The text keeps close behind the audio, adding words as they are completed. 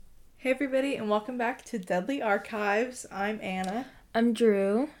Hey everybody, and welcome back to Deadly Archives. I'm Anna. I'm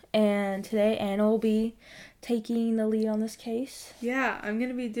Drew, and today Anna will be taking the lead on this case. Yeah, I'm going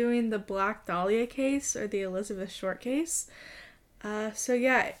to be doing the Black Dahlia case, or the Elizabeth Short case. I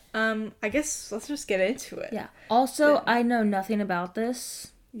guess let's just get into it. Yeah. Also, I know nothing about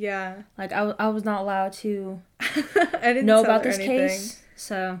this. Yeah. Like, I was not allowed to I didn't know tell about her this anything. case,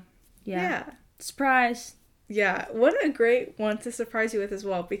 so, yeah. Yeah. Surprise. Yeah, what a great one to surprise you with as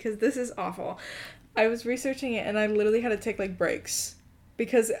well, because this is awful. I was researching it, and I literally had to take, breaks,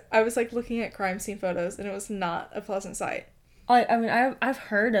 because I was, looking at crime scene photos, and it was not a pleasant sight. I've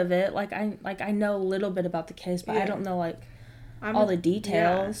heard of it. I know a little bit about the case, but I don't know, all the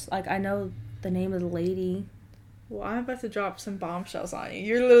details. Yeah. I know the name of the lady. Well, I'm about to drop some bombshells on you.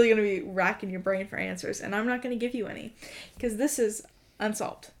 You're literally going to be racking your brain for answers, and I'm not going to give you any, because this is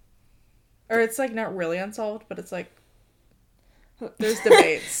unsolved. Or it's, not really unsolved, but it's, there's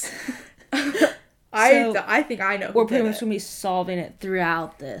debates. I think I know who did it. We're pretty much going to be solving it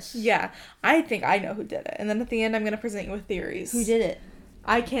throughout this. Yeah, I think I know who did it. And then at the end, I'm going to present you with theories. Who did it?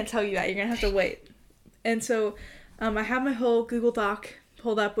 I can't tell you that. You're going to have to wait. And so, I have my whole Google Doc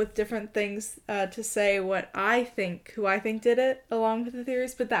pulled up with different things to say who I think did it, along with the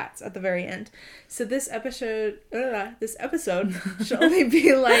theories, but that's at the very end. So this episode should only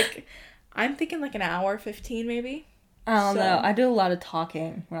be, I'm thinking an hour, 15 maybe. I don't know. I do a lot of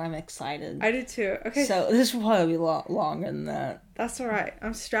talking when I'm excited. I do too. Okay. So this will probably be a lot longer than that. That's alright.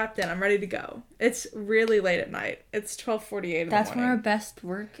 I'm strapped in. I'm ready to go. It's really late at night. It's 12:48 in the morning. That's when our best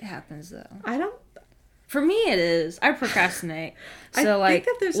work happens, though. For me, it is. I procrastinate. So,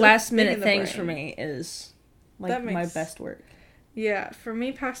 last minute things for me is, my best work. Yeah, for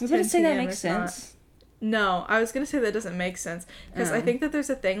me, past 10 p.m. say that makes sense? No, I was going to say that doesn't make sense. Because I think that there's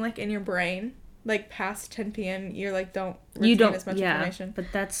a thing, in your brain, past 10 p.m., you're, don't retain as much information.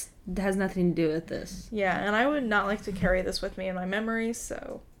 But that has nothing to do with this. Yeah, and I would not like to carry this with me in my memories,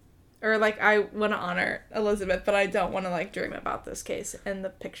 so... Or, I want to honor Elizabeth, but I don't want to, dream about this case and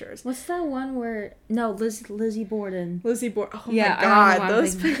the pictures. What's that one where... No, Lizzie Borden. Lizzie Borden. Oh, yeah, my God.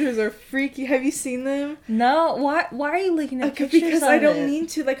 Those pictures are freaky. Have you seen them? No. Why are you looking at pictures because I don't mean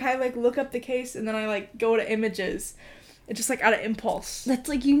to. I, look up the case, and then I, go to images. It's just, out of impulse. That's,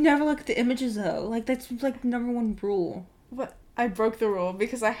 you never look at the images, though. That's, number one rule. What? I broke the rule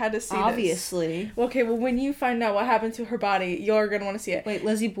because I had to see Obviously. This. Okay, well, when you find out what happened to her body, you're going to want to see it. Wait,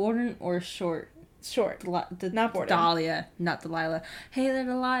 Lizzie Borden or Short? Short. Not Borden. Dahlia, not Delilah. Hey there,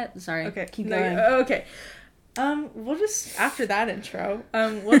 Delilah. Sorry. Okay. Keep going. Okay. We'll just, after that intro,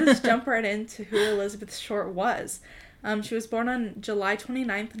 we'll just jump right into who Elizabeth Short was. She was born on July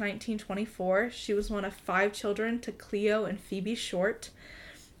 29th, 1924. She was one of 5 children to Cleo and Phoebe Short.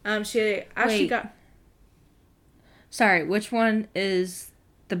 Sorry, which one is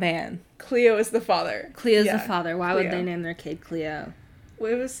the man? Cleo is the father. Cleo's the father. Why would they name their kid Cleo?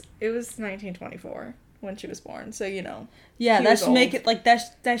 Well, it was 1924 when she was born, so Yeah, that should old. Make it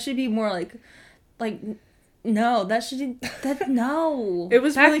that should be more no, no. It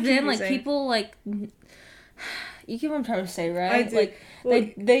was back really then, confusing. People you get what I'm trying to say, right? I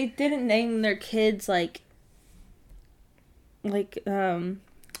do. They didn't name their kids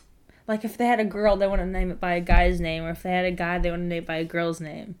if they had a girl, they want to name it by a guy's name, or if they had a guy, they want to name it by a girl's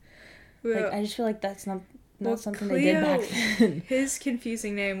name. Well, I just feel like that's not something Cleo, they did back then. His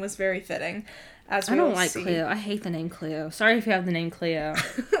confusing name was very fitting. I don't like Cleo. I hate the name Cleo. Sorry if you have the name Cleo.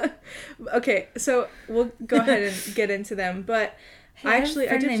 Okay, so we'll go ahead and get into them. But I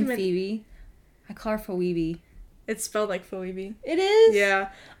did name Phoebe. I call her Phoebe. It's spelled like Phoebe. It is? Yeah.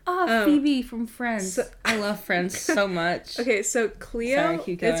 Phoebe from Friends. I love Friends so much. Okay, so Cleo... Sorry,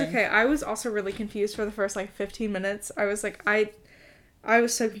 keep going. It's okay. I was also really confused for the first, 15 minutes. I was I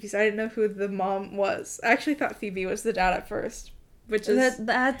was so confused. I didn't know who the mom was. I actually thought Phoebe was the dad at first, which is...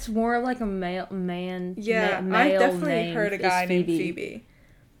 That's more like a man. Yeah, male I definitely name heard a guy named Phoebe.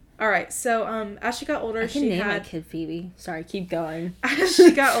 Alright, so, as she got older, I can name my kid Phoebe. Sorry, keep going. As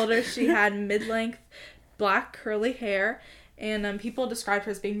she got older, she had mid-length black curly hair, and people described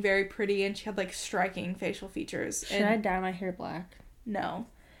her as being very pretty, and she had striking facial features. Should I dye my hair black? No.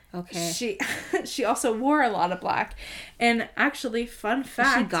 Okay. She also wore a lot of black, and actually, fun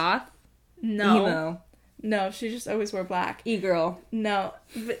fact. Is she goth? No. Emo. No, she just always wore black. E-girl. No,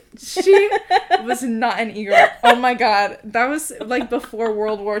 but she was not an e-girl. Oh my God, that was before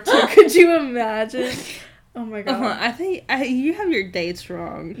World War II. Could you imagine? Oh my God. I think you have your dates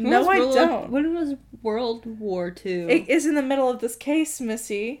wrong. No, I don't. When was World War II? It is in the middle of this case,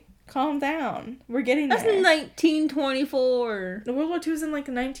 Missy. Calm down. We're getting there. That's 1924. The World War II was in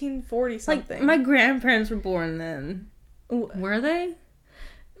 1940 something. My grandparents were born then. Were they?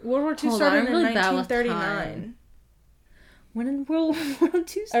 World War II started in 1939. When did World War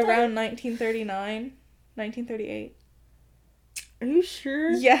II start? Around 1939, 1938. Are you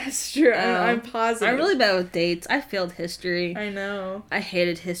sure? Yes, sure. I'm positive. I'm really bad with dates. I failed history. I know. I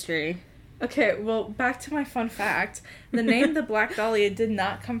hated history. Okay, well, back to my fun fact. The name the Black Dahlia did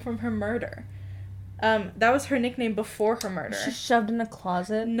not come from her murder. That was her nickname before her murder. She shoved in a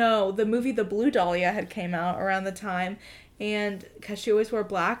closet? No, the movie The Blue Dahlia had came out around the time, and because she always wore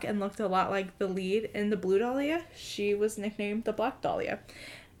black and looked a lot like the lead in The Blue Dahlia, she was nicknamed the Black Dahlia.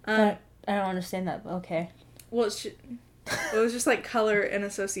 I don't understand that, but okay. Well, it was just like color and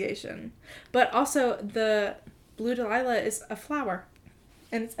association. But also, the Blue Dahlia is a flower.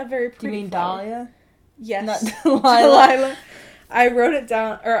 And it's a very pretty flower. Do you mean flower. Dahlia? Yes. Not Delilah. I wrote it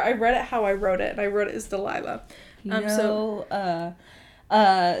down, or I read it how I wrote it, and I wrote it as Delilah. The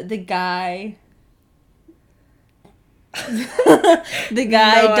guy... the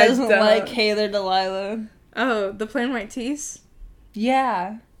guy doesn't like Hey There, Delilah. Oh, the Plain White Tees?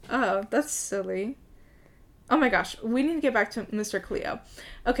 Yeah. Oh, that's silly. Oh my gosh, we need to get back to Mr. Cleo.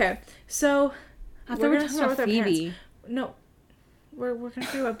 Okay, so... I thought we were talking about Phoebe. No. We're going to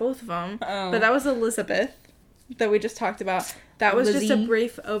talk about both of them. Oh. But that was Elizabeth that we just talked about. That was Lizzie. Just a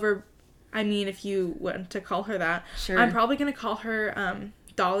brief I mean, if you want to call her that. Sure. I'm probably going to call her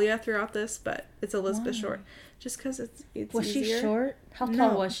Dahlia throughout this, but it's Elizabeth short. Just because it's was easier. She short? How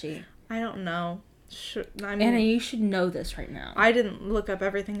tall was she? I don't know. I mean, Anna, you should know this right now. I didn't look up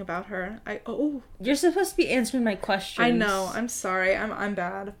everything about her. You're supposed to be answering my questions. I know. I'm sorry. I'm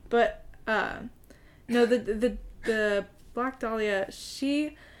bad. But, no, the Black Dahlia,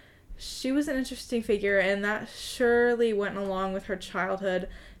 she was an interesting figure, and that surely went along with her childhood.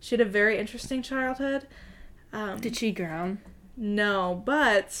 She had a very interesting childhood. Did she drown? No,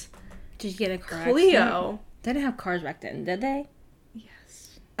 but... Did she get a car Cleo... accident? They didn't have cars back then, did they?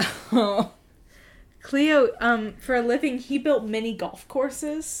 Yes. Oh. Cleo, for a living, he built mini golf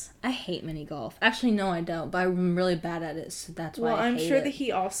courses. I hate mini golf. Actually, no, I don't, but I'm really bad at it, so that's why I hate it. Well, I'm sure that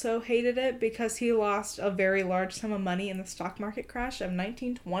he also hated it because he lost a very large sum of money in the stock market crash of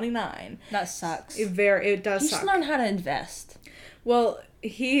 1929. That sucks. It does suck. He should learn how to invest. Well,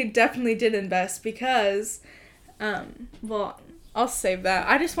 he definitely did invest because, I'll save that.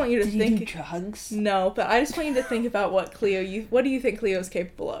 I just want you to think... Did he do drugs? No, but I just want you to think about what do you think Cleo's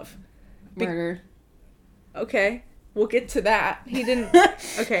capable of? Murder. Okay, we'll get to that. He didn't...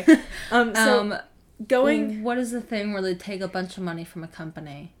 Okay. Going... What is the thing where they take a bunch of money from a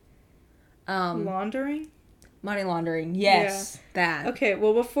company? Laundering? Money laundering. Yes, yeah. That. Okay,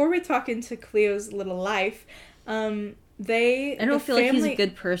 well, before we talk into Cleo's little life, I don't feel like he's a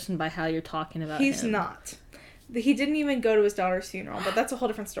good person by how you're talking about him. He's not. He didn't even go to his daughter's funeral, but that's a whole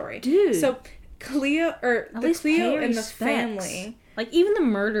different story. Dude. So, Cleo and the family... Like, even the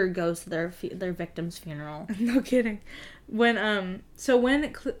murder goes to their victim's funeral. No kidding. When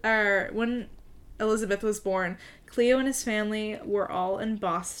Elizabeth was born, Cleo and his family were all in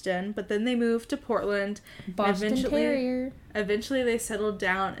Boston, but then they moved to Portland. Boston Terrier. Eventually, they settled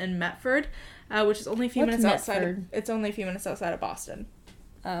down in Medford, which is only a few minutes outside. It's only a few minutes outside of Boston,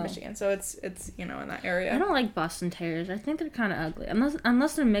 Michigan. So it's in that area. I don't like Boston Terriers. I think they're kind of ugly.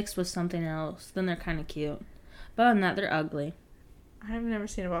 Unless they're mixed with something else, then they're kind of cute. But other than that, they're ugly. I've never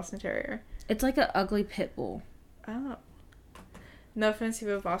seen a Boston Terrier. It's like an ugly pit bull. Oh. No offense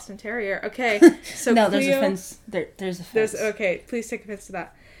to a Boston Terrier. Okay, so no, Cleo, there's offense. There's offense. Okay, please take offense to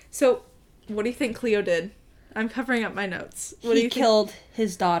that. So, what do you think Cleo did? I'm covering up my notes. He killed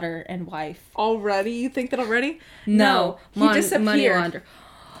his daughter and wife. Already? You think that already? No. He disappeared. Money launder.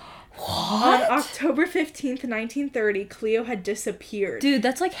 What? On October 15th, 1930, Cleo had disappeared. Dude,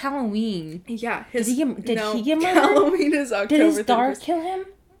 that's like Halloween. Yeah. Did he get murdered? Halloween is October 31st. Did his daughter kill him?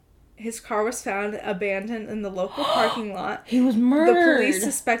 His car was found abandoned in the local parking lot. He was murdered. The police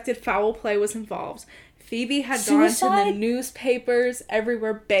suspected foul play was involved. Phoebe had gone to the newspapers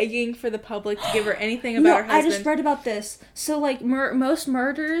everywhere begging for the public to give her anything about her husband. I just read about this. So, like, most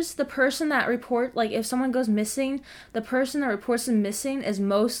murders, the person that if someone goes missing, the person that reports them missing is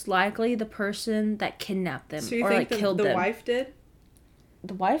most likely the person that kidnapped them so you think killed them. The wife did?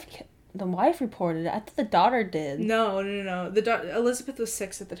 The wife reported it. I thought the daughter did. No. Elizabeth was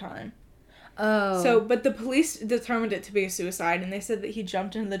 6 at the time. Oh. So, but the police determined it to be a suicide, and they said that he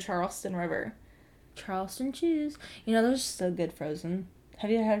jumped into the Charleston River. Charleston chews. You know, those are so good frozen.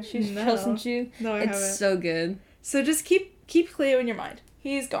 Have you had Charleston chew? No, I haven't. It's so good. So just keep Cleo in your mind.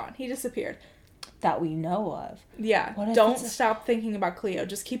 He's gone. He disappeared. that we know of. Yeah. Don't stop thinking about Cleo.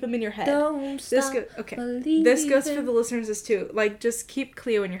 Just keep him in your head. Don't stop believing. This goes for the listeners as too. Like, just keep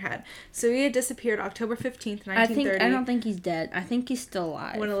Cleo in your head. So he had disappeared October 15th, 1930. I don't think he's dead. I think he's still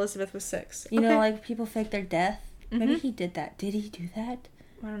alive. When Elizabeth was 6. You know, like, people fake their death. Maybe he did that. Did he do that?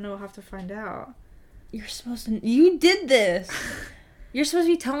 I don't know. We'll have to find out. You're supposed to... You did this! You're supposed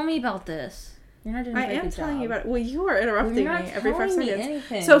to be telling me about this. You're not doing a good job. Telling you about it. Well, you are interrupting me every 5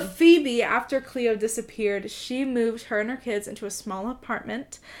 seconds. So Phoebe, after Cleo disappeared, she moved her and her kids into a small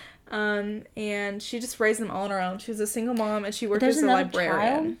apartment, and she just raised them all on her own. She was a single mom, and she worked as a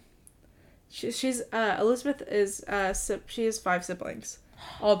librarian. She's Elizabeth is she has 5 siblings,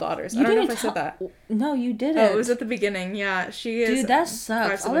 all daughters. I don't know if I said that. No, you didn't. Oh, it was at the beginning. Yeah, she is. Dude, that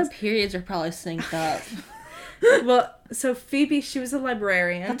sucks. All their periods are probably synced up. Well, so Phoebe, she was a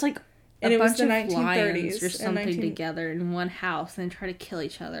librarian. That's like. And it was the 1930s or something together in one house and try to kill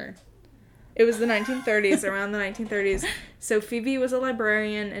each other. It was the 1930s, around the 1930s. So Phoebe was a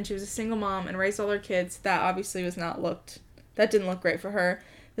librarian and she was a single mom and raised all her kids. That obviously that didn't look great for her.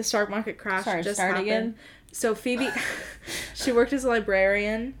 The stock market crash just happened. Again? So Phoebe, she worked as a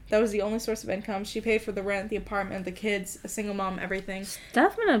librarian. That was the only source of income. She paid for the rent, the apartment, the kids, a single mom, everything.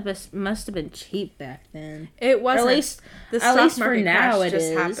 Stuff must have been cheap back then. It wasn't. Or at least, the stock for market now crash it just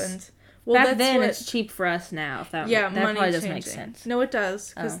is. Happened. Well, back then, it's cheap for us now. That money probably doesn't make sense. No, it does,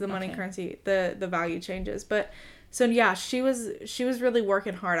 because the money currency, the value changes. But, so yeah, she was really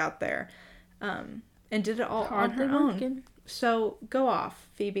working hard out there, and did it all on her own. So, go off,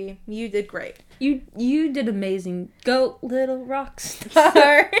 Phoebe. You did great. You did amazing. Go, little rock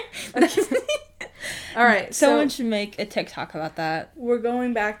star. All right. Someone should make a TikTok about that. We're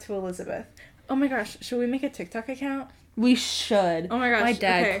going back to Elizabeth. Oh my gosh, should we make a TikTok account? We should. Oh my gosh. My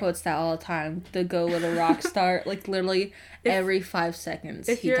dad quotes that all the time. The Go Little Rock Star. Like, literally every 5 seconds.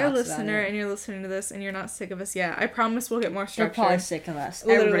 If you're a listener and you're listening to this and you're not sick of us yet, I promise we'll get more structured. They're probably sick of us.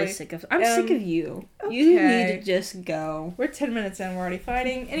 Literally. Everybody's sick of us. I'm sick of you. Okay. You need to just go. We're 10 minutes in. We're already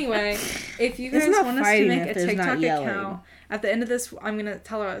fighting. Anyway, if you guys want us to make a TikTok account, at the end of this, I'm going to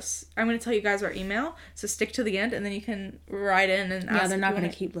tell you guys our email. So stick to the end and then you can write in and ask. Yeah, they're not going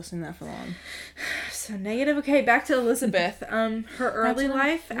to keep listening to that for long. So negative. Okay, back to Elizabeth. Her early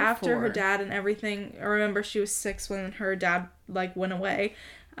life after her dad and everything. I remember she was 6 when her dad went away.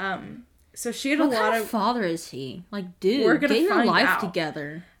 So she had a lot of. What kind of father is he? Like, dude, get your life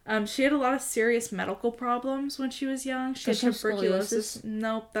together. She had a lot of serious medical problems when she was young. She had tuberculosis.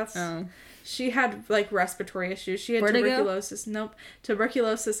 Nope, that's. Oh. She had respiratory issues. She had tuberculosis. Nope,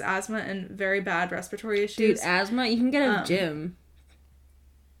 tuberculosis, asthma, and very bad respiratory issues. Dude, asthma, you can get a gym.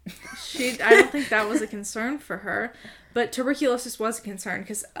 I don't think that was a concern for her, but tuberculosis was a concern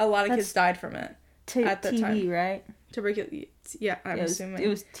because a lot of kids died from it at that time. Right? Tuberculosis. Yeah, I'm assuming it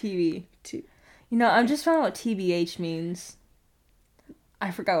was TB. You know, I'm just finding out what TBH means.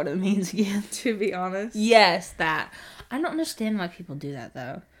 I forgot what it means again. To be honest. Yes, that. I don't understand why people do that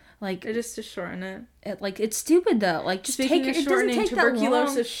though. Like, just to shorten it. It's stupid though. Like, just Speaking take of it. Shortening, doesn't take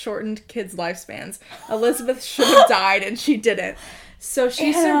tuberculosis shortened kids' lifespans. Elizabeth should have died and she didn't. So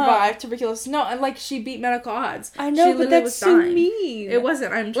she survived tuberculosis. No, and she beat medical odds. I know, but that's so mean. It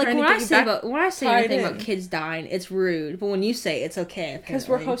wasn't. I'm trying to get you back. When I say anything about kids dying, it's rude. But when you say it's okay, because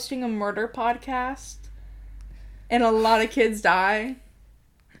we're hosting a murder podcast, and a lot of kids die.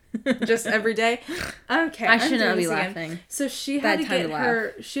 Just every day. Okay, I should not be laughing. So she had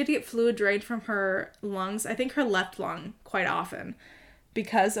to get fluid drained from her lungs. I think her left lung quite often,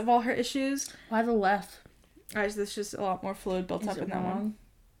 because of all her issues. Why the left? There's just a lot more fluid built up in that one.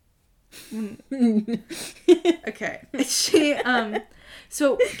 Okay,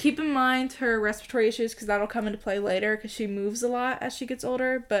 so keep in mind her respiratory issues because that'll come into play later because she moves a lot as she gets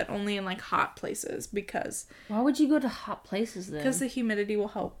older, but only in hot places because. Why would you go to hot places then? Because the humidity will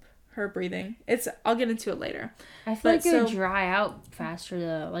help her breathing. I'll get into it later. I feel like it would dry out faster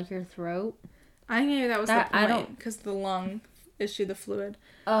though, your throat. I knew that was the point because the lung issue, the fluid.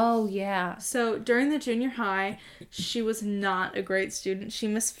 Oh yeah. So during the junior high, she was not a great student. She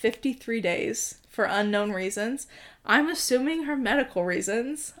missed 53 days for unknown reasons. I'm assuming her medical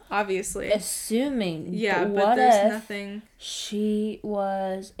reasons, obviously. Assuming. Yeah, but there's nothing. She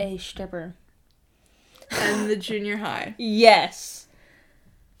was a stripper. And the junior high. Yes.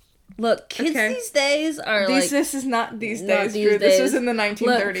 Look, kids these days are This is not these days, Drew. This was in the 1930s.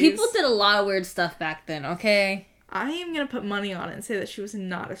 Look, people did a lot of weird stuff back then, okay? I am going to put money on it and say that she was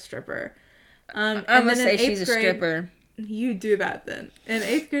not a stripper. I'm going to say she's a stripper. You do that then. In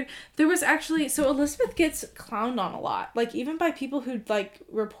 8th grade, there was actually... So Elizabeth gets clowned on a lot. Even by people who,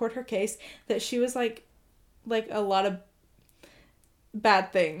 report her case, that she was, a lot of...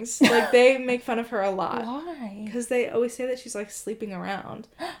 bad things. Like, they make fun of her a lot. Why? Because they always say that she's, like, sleeping around.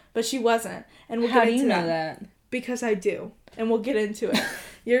 But she wasn't. And How do you know that? Because I do. And we'll get into it.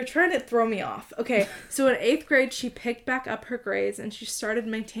 You're trying to throw me off. Okay, so in 8th grade, she picked back up her grades, and she started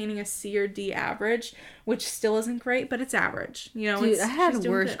maintaining a C or D average, which still isn't great, but it's average. You know, dude, I had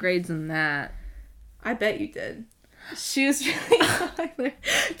worse grades than that. I bet you did. She was really popular.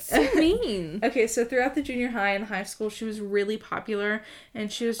 So mean. Okay, so throughout the junior high and high school, she was really popular,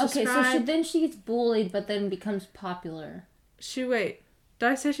 and she was described... Okay, so then she gets bullied, but then becomes popular. Wait, did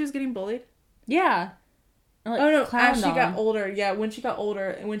I say she was getting bullied? Yeah. Like, oh, no, as she got older, yeah, when she got older,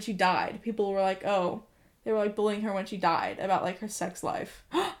 and when she died, people were like, oh, they were, like, bullying her when she died about, like, her sex life.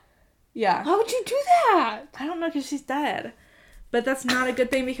 Yeah. Why would you do that? I don't know, because she's dead. But that's not a good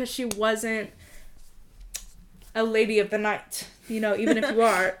thing, because she wasn't a lady of the night. You know, even if you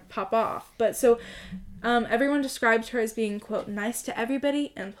are, pop off. But so, everyone described her as being, quote, nice to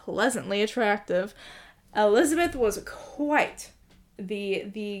everybody and pleasantly attractive. Elizabeth was quite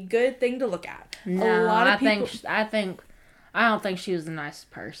the good thing to look at. No, I don't think she was the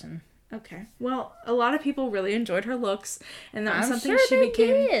nicest person. Okay. Well, a lot of people really enjoyed her looks, and that was something she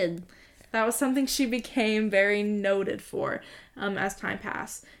became. That was something she became very noted for, as time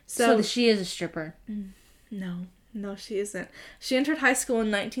passed. So she is a stripper. No, she isn't. She entered high school in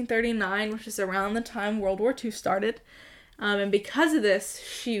 1939, which is around the time World War II started. And because of this,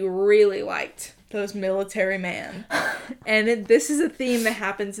 she really liked those military men. And this is a theme that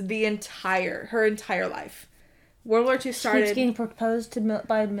happens her entire life. World War II started... She's getting proposed to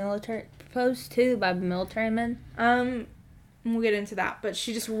by military men? We'll get into that. But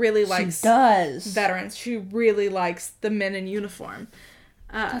she just really likes... She does. Veterans. She really likes the men in uniform.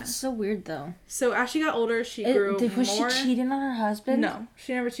 That's so weird, though. So as she got older, she grew more... Was she cheating on her husband? No,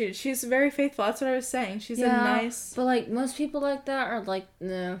 she never cheated. She's very faithful. That's what I was saying. She's a nice... But, like, most people like that are like,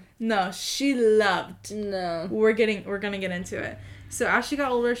 no. No, she loved. No. We're gonna get into it. So as she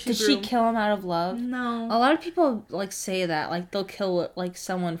got older, Did she kill him out of love? No. A lot of people, like, say that. Like, they'll kill, like,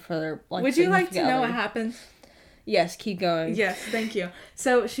 someone for their, like, Would you like to know what happened? Yes, keep going. Yes, thank you.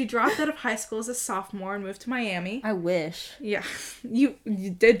 So, she dropped out of high school as a sophomore and moved to Miami. I wish. Yeah. You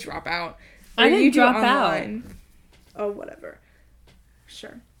did drop out. I didn't drop out. Oh, whatever.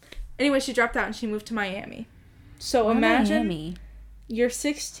 Sure. Anyway, she dropped out and she moved to Miami. So, imagine you're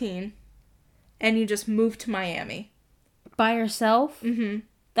 16 and you just moved to Miami. By yourself? Mm-hmm.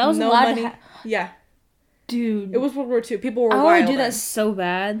 That was no a lot money. Yeah. Dude. It was World War II. People were wild. I want to do that so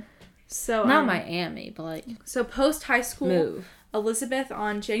bad. So not Miami, but like... So post high school, Elizabeth,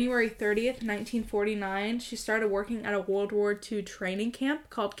 on January 30th, 1949, she started working at a World War II training camp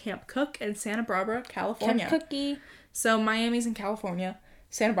called Camp Cook in Santa Barbara, California. Camp Cookie. So Miami's in California.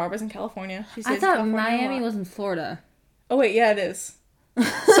 Santa Barbara's in California. I thought Miami was in Florida. Oh, wait, yeah, it is.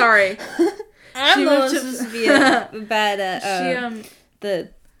 Sorry. I'm supposed to be bad at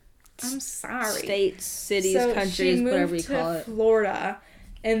I'm sorry. States, cities, countries, whatever you call it. Florida.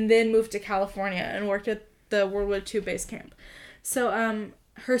 And then moved to California and worked at the World War II base camp. So,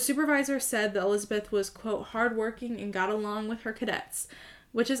 her supervisor said that Elizabeth was, quote, hardworking and got along with her cadets,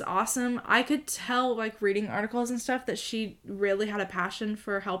 which is awesome. I could tell, like, reading articles and stuff that she really had a passion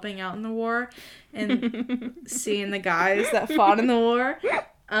for helping out in the war and seeing the guys that fought in the war.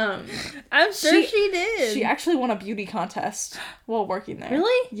 I'm sure she did. She actually won a beauty contest while working there.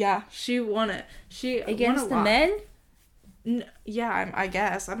 Really? Yeah, she won it. Against the men? Yeah, I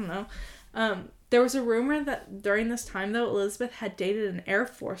guess. I don't know. There was a rumor that during this time, though, Elizabeth had dated an Air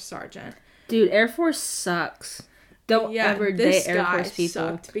Force sergeant. Dude, Air Force sucks. Don't ever date Air Force people.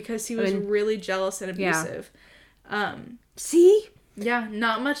 Sucked because he was really jealous and abusive. Yeah. See? Yeah,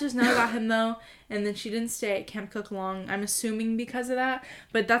 not much is known about him, though. And then she didn't stay at Camp Cook long, I'm assuming because of that.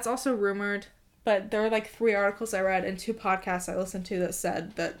 But that's also rumored. But there were like 3 articles I read and 2 podcasts I listened to that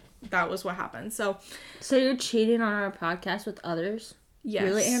said that was what happened. So you're cheating on our podcast with others? Yes.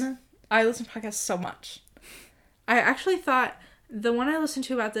 Really, Anna? I listen to podcasts so much. I actually thought the one I listened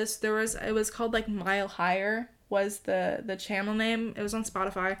to about this, it was called like Mile Higher was the channel name. It was on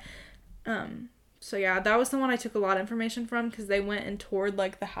Spotify. So yeah, that was the one I took a lot of information from because they went and toured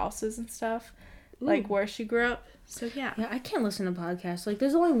like the houses and stuff, like where she grew up. So yeah. Yeah, I can't listen to podcasts. Like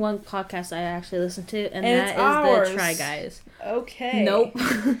there's only one podcast I actually listen to, and that is the Try Guys. Okay. Nope.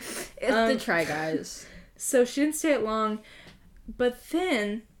 It's the Try Guys. So she didn't stay it long, but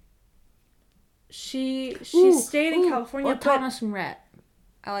then she stayed in California. Or Thomas and Rhett.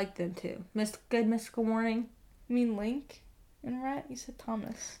 I like them too. Good Mystical Morning. You mean Link and Rhett? You said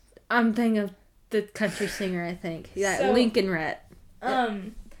Thomas. I'm thinking of the country singer, I think. Yeah, Link and Rhett.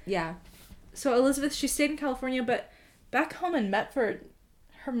 Yeah. So Elizabeth, she stayed in California, but back home in Medford,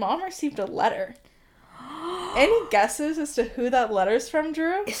 her mom received a letter. Any guesses as to who that letter's from,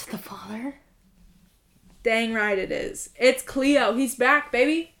 Drew? Is it the father? Dang right it is. It's Cleo. He's back,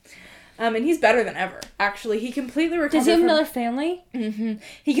 baby. And he's better than ever, actually. He completely recovered. Does he have another family? Mm-hmm.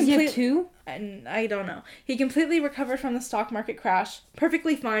 Does he have two? I don't know. He completely recovered from the stock market crash.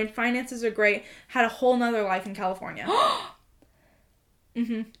 Perfectly fine. Finances are great. Had a whole nother life in California.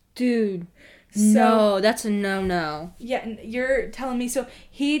 Mm-hmm. Dude. No, that's a no-no. Yeah, you're telling me. So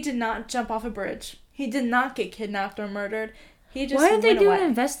he did not jump off a bridge. He did not get kidnapped or murdered. He just Why did they do an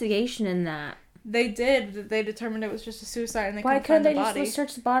investigation in that? They did. They determined it was just a suicide, and they couldn't find the body. Why couldn't they just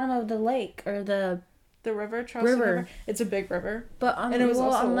search the bottom of the lake or the river? Charleston River. It's a big river. But and it was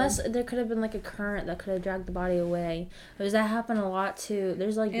also unless there could have been like a current that could have dragged the body away. Does that happen a lot too?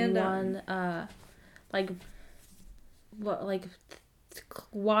 There's like one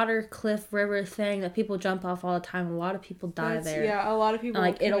water cliff river thing that people jump off all the time. A lot of people die there. Yeah, a lot of people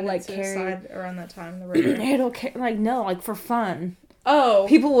and, it'll carry around that time the river. It'll for fun. Oh,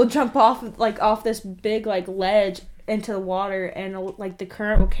 people will jump off this big ledge into the water, and the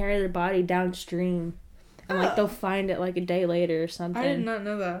current will carry their body downstream, and they'll find it a day later or something. I did not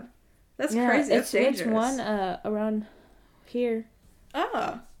know that. That's crazy. That's dangerous. It's one around here.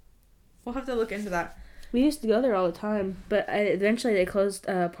 Ah, we'll have to look into that. We used to go there all the time, but eventually they closed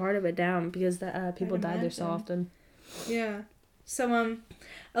part of it down because people died there so often. Yeah. So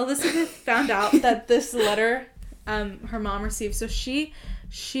Elizabeth found out that this letter her mom received. So she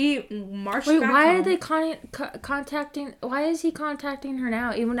marched back home. Why are they contacting? Why is he contacting her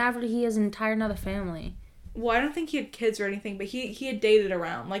now, even after he has an entire another family? Well, I don't think he had kids or anything, but he had dated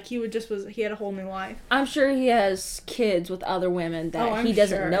around. He had a whole new life. I'm sure he has kids with other women that he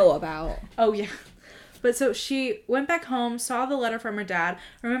doesn't know about. Oh yeah. But so she went back home, saw the letter from her dad.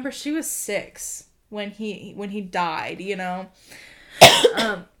 Remember, she was 6 when he died, you know.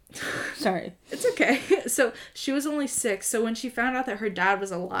 Sorry. It's okay. So she was only 6. So when she found out that her dad was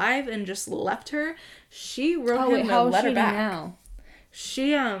alive and just left her, she wrote him a letter back. Now?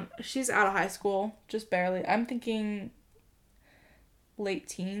 She's out of high school, just barely. I'm thinking late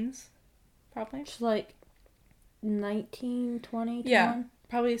teens, probably. She's 19, 20, 21? Yeah,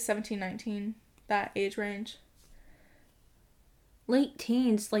 probably 17, 19, that age range. Late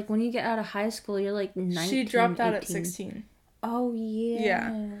teens, when you get out of high school, you're 19, She dropped out 18. at 16. Oh, yeah. Yeah.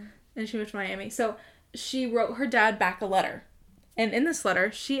 And she went to Miami. So she wrote her dad back a letter. And in this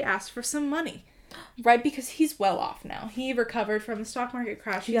letter, she asked for some money. Right? Because he's well off now. He recovered from the stock market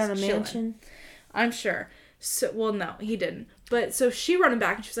crash. He got a mansion? I'm sure. So, well, no, he didn't. But so she wrote him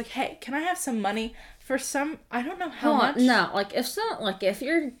back and she was like, hey, can I have some money for some, I don't know how much. No, if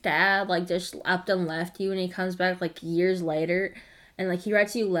your dad, just up and left you and he comes back, years later and, he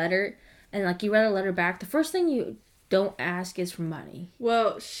writes you a letter and, you write a letter back, the first thing you don't ask is for money.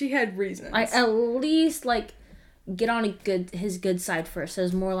 Well, she had reasons. At least, get on his good side first.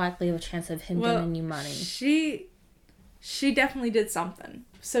 There's more likely of a chance of him giving you money. She definitely did something.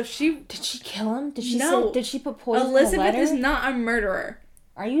 So did she kill him? Did she put poison Elizabeth in the letter? is not a murderer.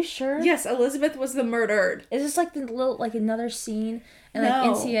 Are you sure? Yes, Elizabeth was the murdered. Is this the little another scene in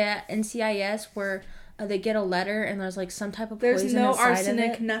NCIS where they get a letter and there's some type of poison inside of it? There's no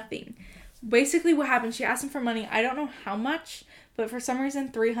arsenic, it? Nothing. Basically what happened, she asked him for money. I don't know how much, but for some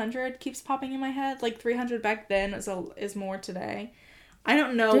reason 300 keeps popping in my head. 300 back then is more today. I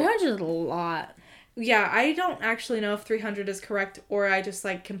don't know. 300 is a lot. Yeah, I don't actually know if 300 is correct or I just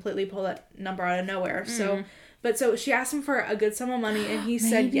completely pulled that number out of nowhere. So, so she asked him for a good sum of money and he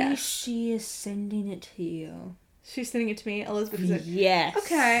said yes. Maybe she is sending it to you. She's sending it to me. Elizabeth said, yes.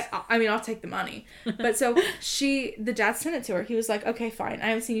 Okay. I mean, I'll take the money. But so the dad sent it to her. He was like, okay, fine. I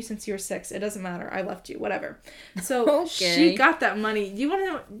haven't seen you since you were 6. It doesn't matter. I left you. Whatever. So she got that money. You want to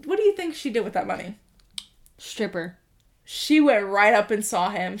know, what do you think she did with that money? Stripper. She went right up and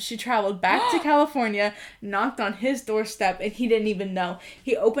saw him. She traveled back to California, knocked on his doorstep, and he didn't even know.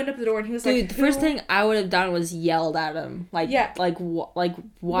 He opened up the door and he was like, the first thing I would have done was yelled at him.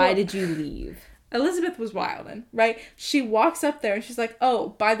 Why did you leave? Elizabeth was wildin', right? She walks up there and she's like, oh,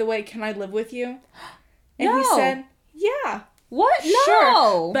 by the way, can I live with you? And he said, yeah. What? No.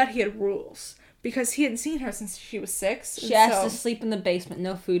 Sure. But he had rules. Because he hadn't seen her since she was 6. She asked to sleep in the basement.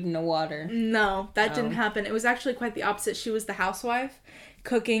 No food and no water. No, that didn't happen. It was actually quite the opposite. She was the housewife.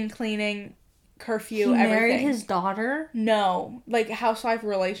 Cooking, cleaning, curfew, everything. He married his daughter? No. Housewife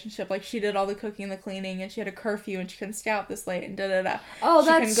relationship. She did all the cooking and the cleaning. And she had a curfew. And she couldn't stay out this late. And da-da-da. Oh, she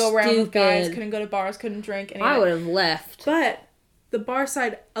that's couldn't go around with guys. Couldn't go to bars. Couldn't drink. I would have left. But the bar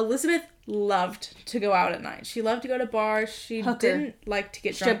side, Elizabeth loved to go out at night. She loved to go to bars. She didn't like to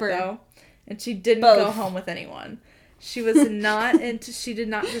get drunk, though. And she didn't go home with anyone. She was not into. She did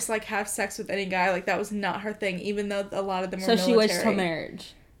not just like have sex with any guy. Like that was not her thing. Even though a lot of them were military. So she waits till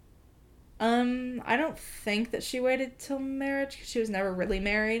marriage. I don't think that she waited till marriage because she was never really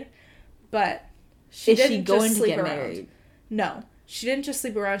married. But she didn't just sleep around. Married? No, she didn't just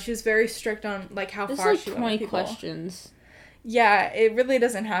sleep around. She was very strict on like how far she went with people. 20 questions. Yeah, it really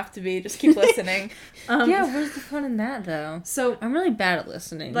doesn't have to be. Just keep listening. Yeah, where's the fun in that, though? So I'm really bad at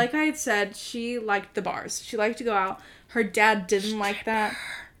listening. Like I had said, she liked the bars. She liked to go out. Her dad didn't like that.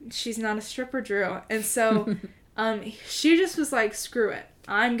 She's not a stripper, Drew. And so she just was like, screw it.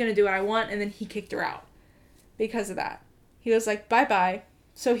 I'm going to do what I want. And then he kicked her out because of that. He was like, bye-bye.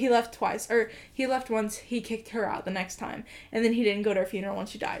 So he left twice. Or he left once. He kicked her out the next time. And then he didn't go to her funeral when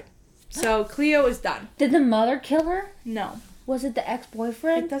she died. So Cleo is done. Did the mother kill her? No. Was it the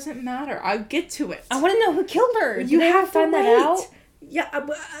ex-boyfriend? It doesn't matter. I'll get to it. I want to know who killed her. You have to find that out? Yeah.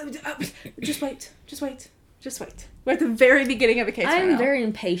 Just wait. We're at the very beginning of the case I'm very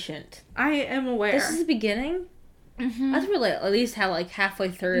impatient. I am aware. This is the beginning? Mm-hmm. I was really at least like halfway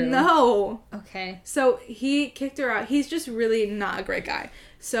through. No. Okay. So he kicked her out. He's just really not a great guy.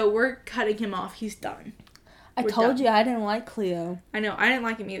 So we're cutting him off. He's done. I told you I didn't like Cleo. I know. I didn't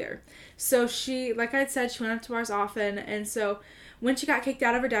like him either. So she, like I had said, she went up to bars often. And so when she got kicked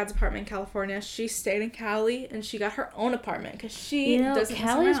out of her dad's apartment in California, she stayed in Cali and she got her own apartment because she doesn't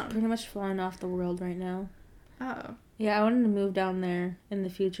Cali's pretty much flying off the world right now. Oh. Yeah, I wanted to move down there in the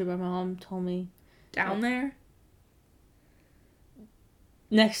future, but my mom told me. Down there?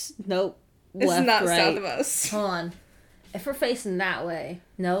 Nope. It's left, not right. south of us. Hold on. If we're facing that way,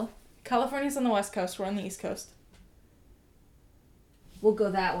 no? California's on the west coast. We're on the east coast. We'll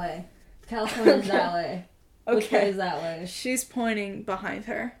go that way. California's that way. Okay. Which way is that way? She's pointing behind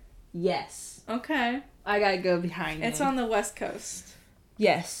her. Yes. Okay. I gotta go behind you. It's on the west coast.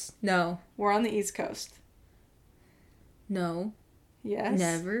 Yes. No. We're on the east coast. No. Yes.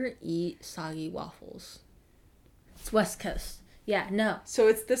 Never eat soggy waffles. It's west coast. Yeah, no. So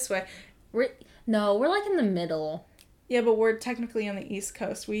it's this way. We're like in the middle. Yeah, but we're technically on the east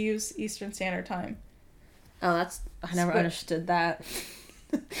coast. We use Eastern Standard Time. Oh, I never understood that.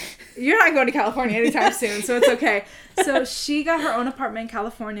 You're not going to California anytime soon, so it's okay. So she got her own apartment in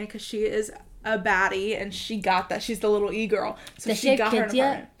California because she is a baddie, and she got that. She's the little e-girl. So Does she got her own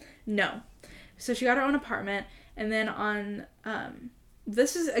apartment. No. So she got her own apartment, and then on...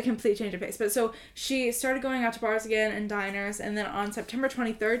 this is a complete change of pace, but so she started going out to bars again and diners, and then on September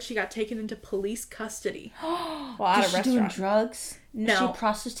 23rd, she got taken into police custody while at a restaurant. Doing drugs? No. Is she a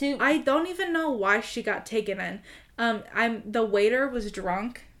prostitute? I don't even know why she got taken in. The waiter was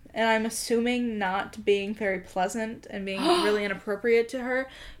drunk, and I'm assuming not being very pleasant and being really inappropriate to her,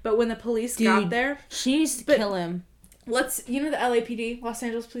 but when the police got there... She needs to kill him. The LAPD, Los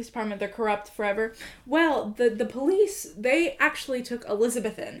Angeles Police Department, they're corrupt forever. Well, the police, they actually took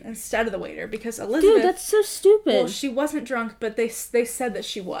Elizabeth in instead of the waiter because Elizabeth... Dude, that's so stupid. Well, she wasn't drunk, but they said that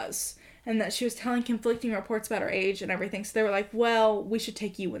she was. And that she was telling conflicting reports about her age and everything. So they were like, well, we should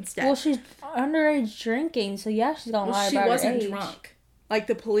take you instead. Well, she's underage drinking, so yeah, she's gonna lie about her age. She wasn't drunk. Like,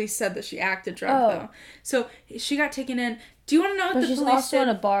 the police said that she acted drunk, though. So she got taken in. Do you want to know what the police did? But she's also in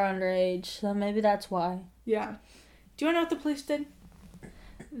a bar underage, so maybe that's why. Yeah. Do you want to know what the police did?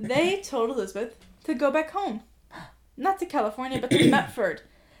 They told Elizabeth to go back home. Not to California, but to Medford.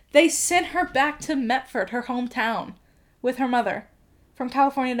 They sent her back to Medford, her hometown, with her mother. From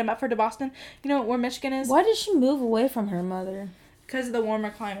California to Medford to Boston. You know where Michigan is? Why did she move away from her mother? Because of the warmer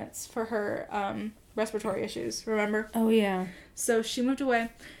climates for her respiratory issues, remember? Oh, yeah. So she moved away.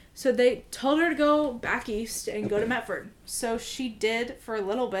 So they told her to go back east and go to Medford. So she did for a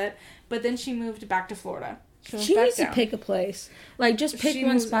little bit, but then she moved back to Florida. She needs to pick a place. Like, just pick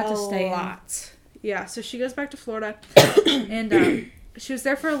one spot to stay in. Yeah, so she goes back to Florida. And she was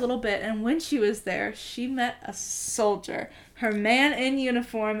there for a little bit. And when she was there, she met a soldier. Her man in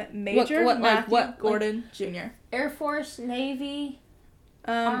uniform, Major Matthew Gordon Jr. Air Force, Navy,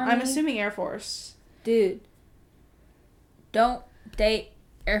 I'm assuming Air Force. Dude. Don't date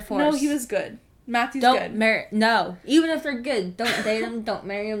Air Force. No, he was good. Matthew's good. No. Even if they're good, don't date them, don't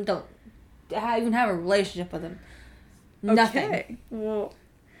marry them, don't even have a relationship with them. Nothing. Okay. Well,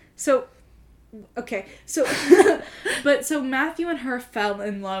 so but so Matthew and her fell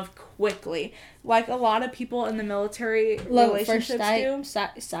in love quickly, like a lot of people in the military relationships do.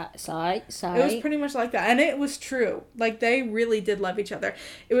 It was pretty much like that, and it was true. Like, they really did love each other.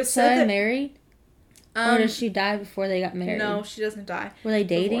 It was said that married. Or did she die before they got married? No, she doesn't die. Were they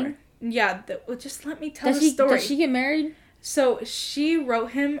dating? Before. Yeah. Just let me tell the story. Does she get married? So she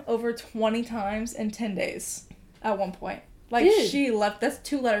wrote him over 20 times in 10 days at one point. Like, Dude. She left. That's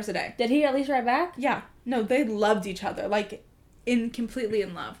 2 letters a day. Did he at least write back? Yeah. No, they loved each other, like, completely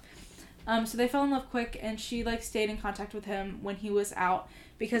in love. So they fell in love quick, and she, like, stayed in contact with him when he was out,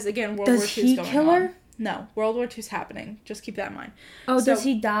 because, again, World War II is going on. Does he kill her? No, World War II is happening. Just keep that in mind. Oh, so, does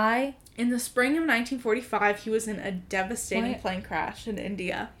he die? In the spring of 1945, he was in a devastating plane crash in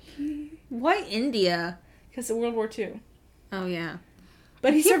India. Why India? Because of World War II. Oh, yeah.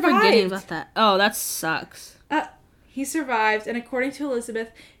 But he survived. Forgetting about that. Oh, that sucks. He survived, and according to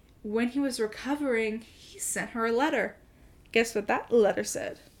Elizabeth, when he was recovering, he sent her a letter. Guess what that letter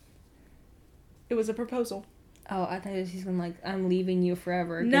said? It was a proposal. Oh, I thought he's going like, I'm leaving you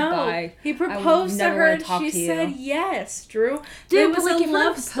forever. No, goodbye. He proposed to her, and she said yes, Drew. Dude, but like, if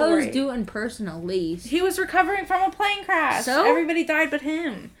love story. Do it in person at least. He was recovering from a plane crash. So? Everybody died but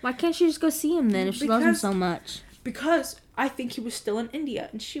him. Why can't she just go see him then if she loves him so much? Because I think he was still in India,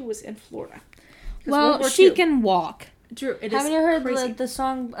 and she was in Florida. Well, she can walk. Drew, haven't you heard the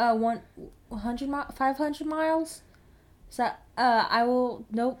song 500 miles? Is that I will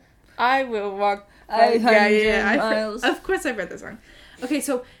walk 500 miles. Of course I've read this song. Okay,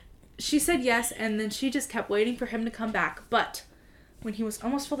 so she said yes, and then she just kept waiting for him to come back. But when he was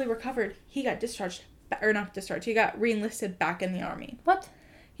almost fully recovered, he got he got re-enlisted back in the army. What?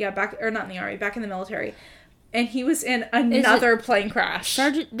 Yeah, back in the military. And he was in another plane crash.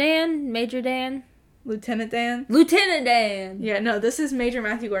 Sergeant Dan? Major Dan? Lieutenant Dan? Lieutenant Dan! Yeah, no, this is Major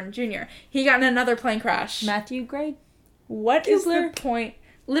Matthew Gordon Jr. He got in another plane crash. Matthew Gray? What is the point?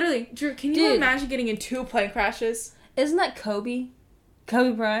 Literally, Drew, can you imagine getting in 2 plane crashes? Isn't that Kobe?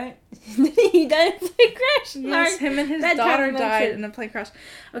 Kobe Bryant? He died in a plane crash? Yes, him and his daughter died in a plane crash.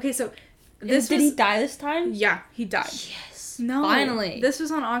 Okay, so did he die this time? Yeah, he died. Yes. No. Finally. This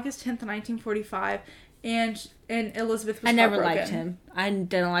was on August 10th, 1945, and Elizabeth was I never liked him. I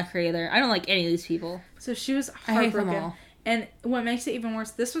didn't like her either. I don't like any of these people. So she was heartbroken. I hate them all. And what makes it even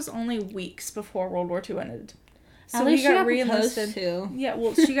worse, this was only weeks before World War II ended. So he got re-enlisted. Yeah,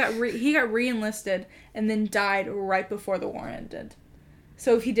 well, he got re-enlisted and then died right before the war ended.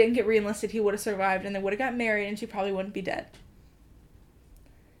 So if he didn't get re-enlisted, he would have survived, and they would have got married, and she probably wouldn't be dead.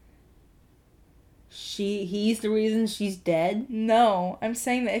 He's the reason she's dead? No, I'm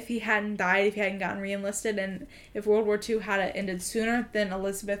saying that if he hadn't died, if he hadn't gotten re-enlisted, and if World War II had ended sooner, then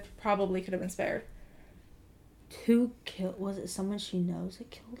Elizabeth probably could have been spared. Was it someone she knows that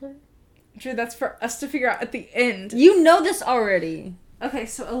killed her? Drew, that's for us to figure out at the end. You know this already. Okay,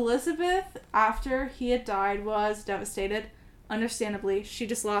 so Elizabeth, after he had died, was devastated. Understandably, she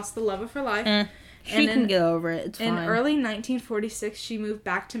just lost the love of her life. She can get over it. It's fine. In early 1946, she moved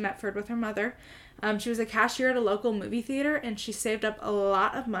back to Medford with her mother. She was a cashier at a local movie theater, and she saved up a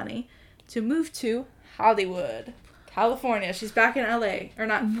lot of money to move to Hollywood, California. She's back in LA. Or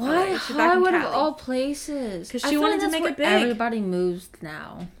not. Why Hollywood of all places? Because she wanted to make it big. Everybody moves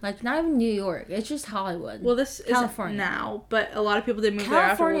now. Like, not even New York. It's just Hollywood. Well, this isn't now, but a lot of people did move there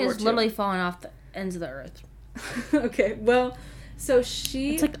after World War II. California is literally falling off the ends of the earth. Okay, well, so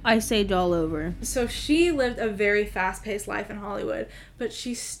she... It's like Ice Age all over. So she lived a very fast-paced life in Hollywood, but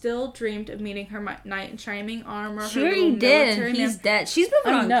she still dreamed of meeting her knight in shining armor. She already did. He's dead. She's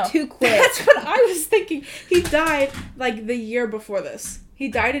moving on too quick. That's what I was thinking. He died, like, the year before this. He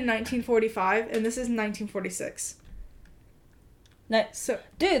died in 1945, and this is 1946.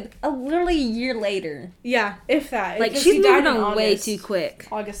 Dude, literally a year later. Yeah, if that. Like, she's moving on way too quick.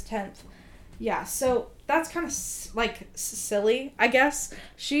 August 10th. Yeah, so... That's kind of, like, silly, I guess.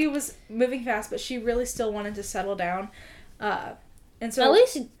 She was moving fast, but she really still wanted to settle down. And so... At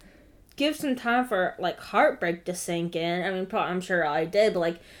least give some time for, like, heartbreak to sink in. I mean, I'm sure I did, but,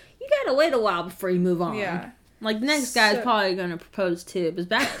 like, you gotta wait a while before you move on. Yeah. Like, the next guy's probably gonna propose, too. But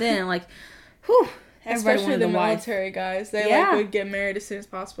back then, like, whew, especially the military guys. They, like, would get married as soon as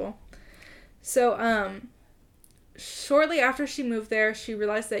possible. So, shortly after she moved there, she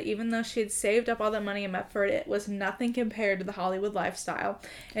realized that even though she had saved up all that money in Medford, it was nothing compared to the Hollywood lifestyle.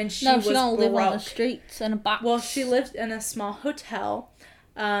 And she was broke. Live on the streets in a box. Well, she lived in a small hotel.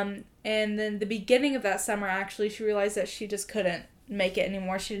 And then the beginning of that summer, actually, she realized that she just couldn't make it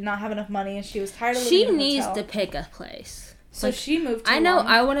anymore. She did not have enough money, and she was tired of living in a hotel. She needs to pick a place. So like, she moved to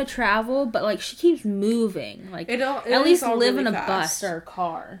I want to travel, but, like, she keeps moving. Like, at least live in a bus or a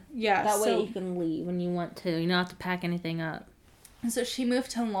car. Yeah. That way you can leave when you want to. You don't have to pack anything up. And so she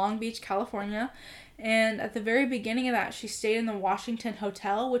moved to Long Beach, California. And at the very beginning of that, she stayed in the Washington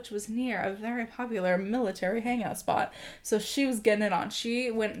Hotel, which was near a very popular military hangout spot. So she was getting it on.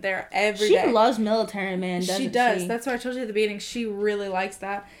 She went there every day. She loves military, man, doesn't she? She does. That's what I told you at the beginning. She really likes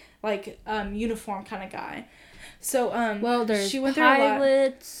that, like, uniform kind of guy. So, there's she went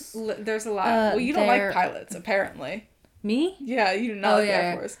pilots. There a lot. There's a lot. Well, you don't like pilots, apparently. Me? Yeah, you do not like the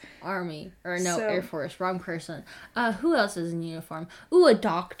Air Force. Army. Or no, Air Force. Wrong person. Who else is in uniform? Ooh, a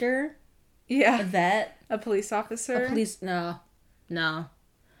doctor. Yeah. A vet. A police officer. No.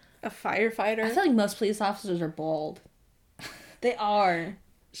 A firefighter. I feel like most police officers are bald. They are.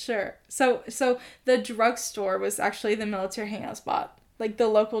 Sure. So the drugstore was actually the military hangout spot. Like the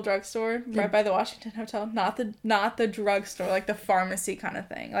local drugstore right by the Washington Hotel. Not the drugstore, like the pharmacy kind of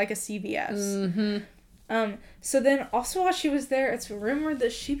thing. Like a CVS. Mm-hmm. So then also while she was there, it's rumored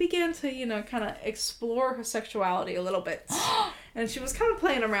that she began to, kind of explore her sexuality a little bit. And she was kind of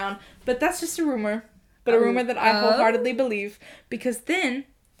playing around. But that's just a rumor. But a rumor that I wholeheartedly believe. Because then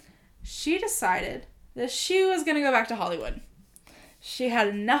she decided that she was going to go back to Hollywood. She had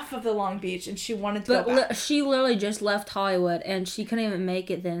enough of the Long Beach and she wanted to go back. She literally just left Hollywood and she couldn't even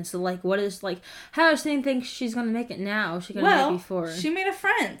make it then. So, how does she think she's going to make it now? She couldn't make it before. She made a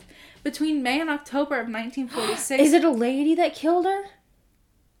friend. Between May and October of 1946. Is it a lady that killed her?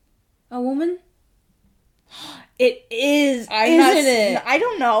 A woman? It is. Isn't it? I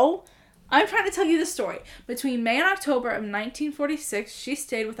don't know. I'm trying to tell you the story. Between May and October of 1946, she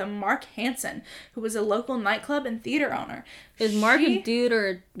stayed with a Mark Hansen, who was a local nightclub and theater owner. Is Mark a dude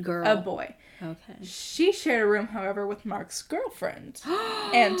or a girl? A boy. Okay. She shared a room, however, with Mark's girlfriend,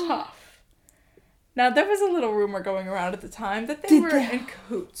 Ann Toff. Now, there was a little rumor going around at the time that they were in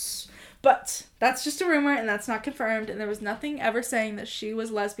cahoots. But that's just a rumor, and that's not confirmed, and there was nothing ever saying that she was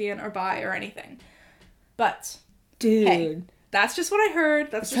lesbian or bi or anything. But, dude. Hey, that's just what I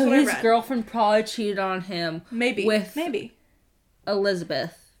heard. That's just what I read. So his girlfriend probably cheated on him. Maybe.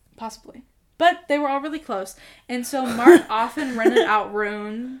 Elizabeth. Possibly. But they were all really close. And so Mark often rented out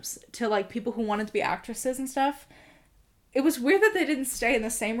rooms to, people who wanted to be actresses and stuff. It was weird that they didn't stay in the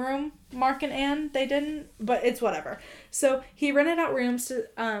same room, Mark and Anne. They didn't, but it's whatever. So he rented out rooms to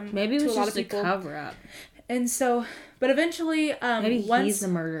maybe it was to a lot just of people. A cover-up. And so, but eventually, maybe he's the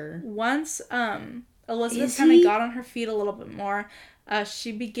murderer. Once Elizabeth kind of got on her feet a little bit more,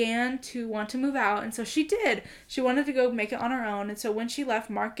 she began to want to move out, and so she did. She wanted to go make it on her own, and so when she left,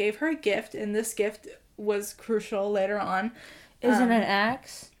 Mark gave her a gift, and this gift was crucial later on. Is it an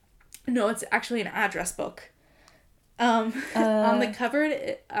axe? No, it's actually an address book. On the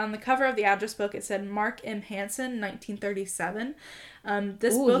cover of the address book, it said Mark M. Hansen, 1937.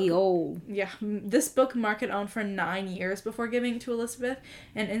 This book, he old. Yeah, this book Mark had owned for 9 years before giving it to Elizabeth,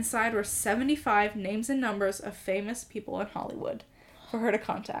 and inside were 75 names and numbers of famous people in Hollywood for her to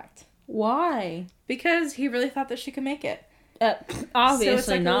contact. Why? Because he really thought that she could make it.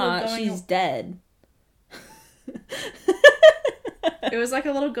 Obviously not. She's dead. It was like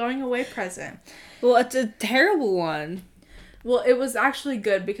a little going away present. Well, it's a terrible one. Well, it was actually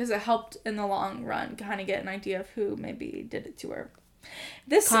good because it helped in the long run kind of get an idea of who maybe did it to her.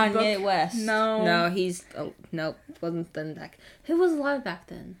 This Kanye book, West. No, he's... Oh, nope. Wasn't then back... Who was alive back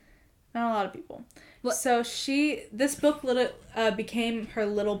then? Not a lot of people. What? So this book became her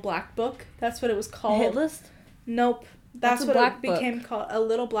little black book. That's what it was called. The hit list? Nope. That's what it became called. A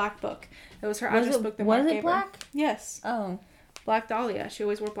little black book. It was her address book that Mark gave her. Was it black? Yes. Oh. Black Dahlia. She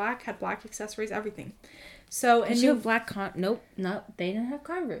always wore black, had black accessories, everything. So, did she have black Nope. No, they didn't have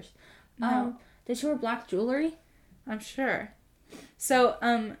Converse. No. Did she wear black jewelry? I'm sure. So,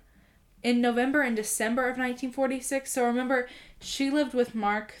 in November and December of 1946, so remember, she lived with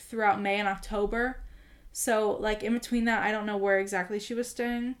Mark throughout May and October. So, in between that, I don't know where exactly she was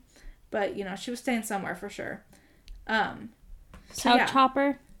staying. But, she was staying somewhere for sure. Couch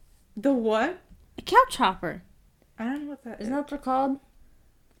hopper? The what? A couch hopper. I don't know what that is. Isn't that what they're called?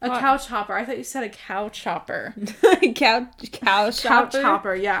 A couch hopper. I thought you said a cow chopper. Couch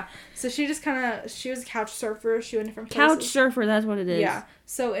hopper, yeah. So she was a couch surfer. She went different places. Couch surfer, that's what it is. Yeah.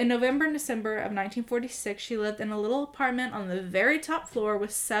 So in November and December of 1946, she lived in a little apartment on the very top floor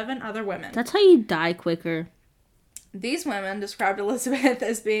with 7 other women. That's how you die quicker. These women described Elizabeth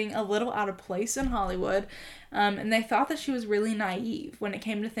as being a little out of place in Hollywood, and they thought that she was really naive when it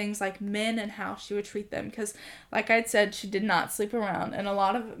came to things like men and how she would treat them. Because, like I'd said, she did not sleep around, and a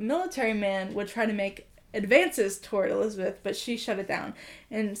lot of military men would try to make advances toward Elizabeth, but she shut it down.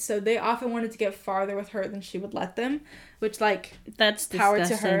 And so they often wanted to get farther with her than she would let them, which, that's power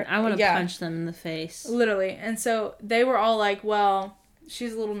disgusting. to her. I want to punch them in the face. Literally. And so they were all like, well,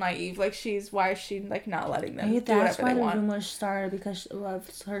 she's a little naive. Why is she, not letting them do whatever they want? That's why the rumors started, because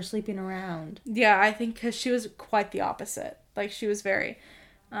of her sleeping around. Yeah, I think because she was quite the opposite. She was very...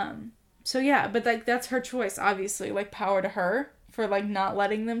 So, yeah, but, that's her choice, obviously. Power to her for, not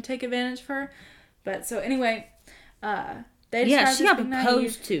letting them take advantage of her. But, so, anyway, they described she got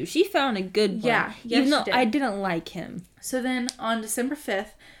proposed to. She found a good one. Yeah, even though I didn't like him. So then, on December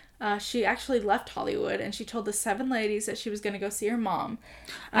 5th, she actually left Hollywood, and she told the 7 ladies that she was going to go see her mom.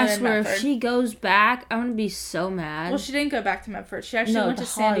 I swear, if she goes back, I'm going to be so mad. Well, she didn't go back to Medford. She actually went to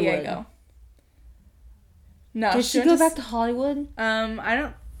San Diego. No, did she go back to Hollywood? I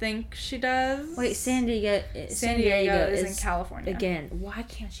don't think she does. Wait, San Diego is in California. Again, why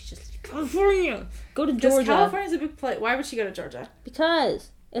can't she just leave California? Go to Georgia. California's a big place. Why would she go to Georgia? Because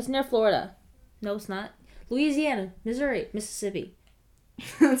it's near Florida. No, it's not. Louisiana, Missouri, Mississippi.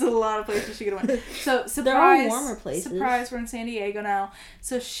 That's a lot of places she could have went. So, surprise, they're all warmer places. Surprise, we're in San Diego now.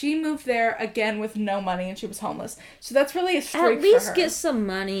 So she moved there again with no money, and she was homeless. So that's really a streak for her. At least get some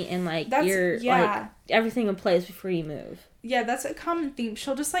money and like everything in place before you move. Yeah, that's a common theme.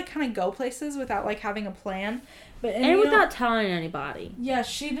 She'll just like kind of go places without like having a plan, and without telling anybody. Yeah,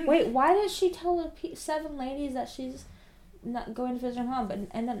 she didn't. Wait, why did she tell the 7 ladies that she's not going to visit her mom, but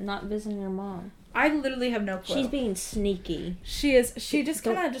end up not visiting her mom? I literally have no clue. She's being sneaky. She is. She just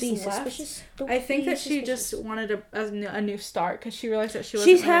kind of just left. Suspicious. I think that she just wanted a new start because she realized that she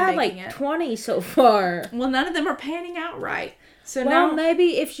wasn't. She's had like 20 so far. Well, none of them are panning out right. So now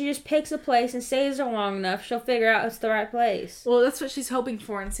maybe if she just picks a place and stays there long enough, she'll figure out it's the right place. Well, that's what she's hoping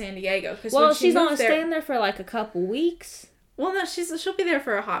for in San Diego. Well, she's only staying there for like a couple weeks. Well, no, she'll be there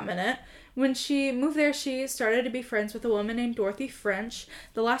for a hot minute. When she moved there, she started to be friends with a woman named Dorothy French.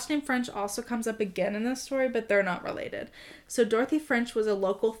 The last name French also comes up again in this story, but they're not related. So Dorothy French was a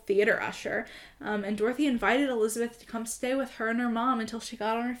local theater usher, and Dorothy invited Elizabeth to come stay with her and her mom until she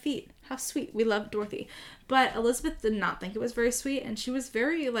got on her feet. How sweet. We love Dorothy. But Elizabeth did not think it was very sweet, and she was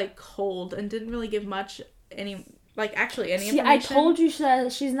very, like, cold and didn't really give any information. I told you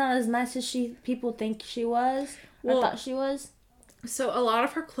she's not as nice as people think she was. Well, I thought she was. So a lot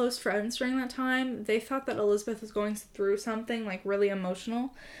of her close friends during that time, they thought that Elizabeth was going through something, like, really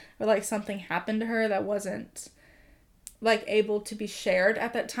emotional, or, like, something happened to her that wasn't, like, able to be shared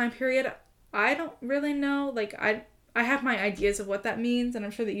at that time period. I don't really know. Like, I have my ideas of what that means, and I'm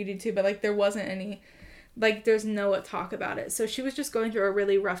sure that you do too, but, like, there wasn't any, like, there's no talk about it. So she was just going through a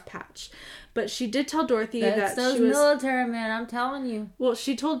really rough patch. But she did tell Dorothy that those she was... military men, I'm telling you. Well,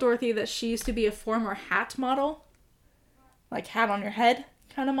 she told Dorothy that she used to be a former hat model. Like, hat on your head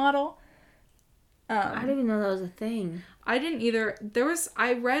kind of model. I didn't even know that was a thing. I didn't either.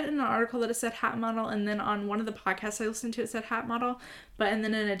 I read in an article that it said hat model, and then on one of the podcasts I listened to it said hat model, and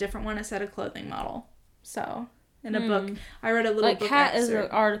then in a different one it said a clothing model. So, in a book, I read a little book hat excerpt. Is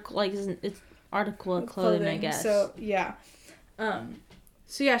an article, like, it's article of clothing, I guess. So, yeah.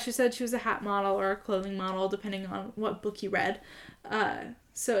 So, yeah, she said she was a hat model or a clothing model, depending on what book you read.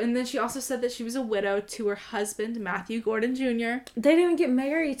 And then she also said that she was a widow to her husband, Matthew Gordon Jr. They didn't get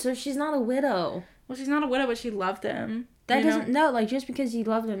married, so she's not a widow. Well, she's not a widow, but she loved him. That doesn't... No, like, just because you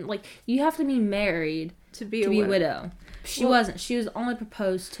loved him, like, you have to be married to be a widow. She wasn't. She was only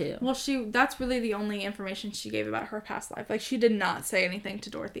proposed to. Well, that's really the only information she gave about her past life. Like, she did not say anything to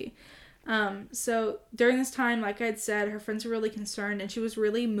Dorothy. So during this time, like I had said, her friends were really concerned, and she was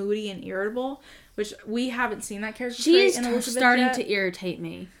really moody and irritable, which we haven't seen that character trait in Elizabeth starting yet. To irritate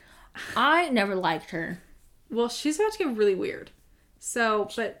me. I never liked her. Well, she's about to get really weird.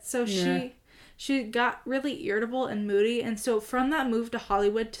 She got really irritable and moody, and so from that move to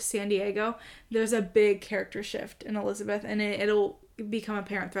Hollywood to San Diego, there's a big character shift in Elizabeth, and it'll become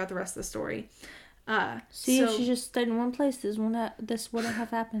apparent throughout the rest of the story. If she just stayed in one place, this wouldn't have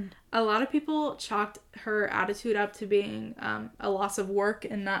happened. A lot of people chalked her attitude up to being a loss of work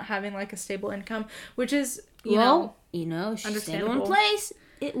and not having like a stable income, which is, you know, she stayed in one place,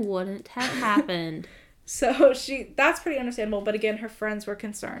 it wouldn't have happened. So that's pretty understandable, but again, her friends were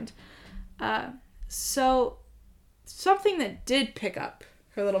concerned. So something that did pick up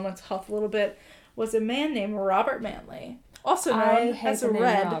her little mental health a little bit was a man named Robert Manley, also known as a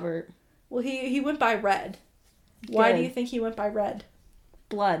Red. Robert. Well, he went by Red. Good. Why do you think he went by Red?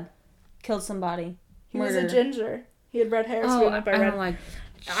 Blood. Killed somebody. He was a ginger. He had red hair, so he went by Red.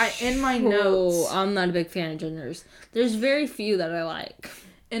 In my notes... I'm not a big fan of gingers. There's very few that I like.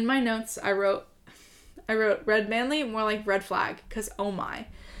 In my notes, I wrote Red Manley, more like Red Flag, because oh my.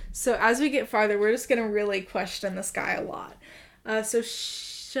 So as we get farther, we're just going to really question this guy a lot.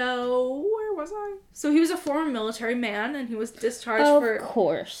 So where was I? So he was a former military man, and he was discharged for... Of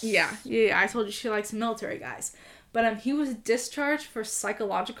course. Yeah, I told you she likes military guys. But he was discharged for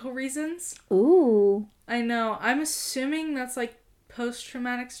psychological reasons. Ooh. I know. I'm assuming that's like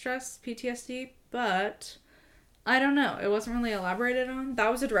post-traumatic stress, PTSD, but I don't know. It wasn't really elaborated on.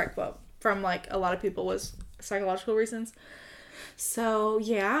 That was a direct quote from like a lot of people, was psychological reasons. So,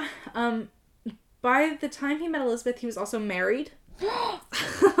 yeah. By the time he met Elizabeth, he was also married.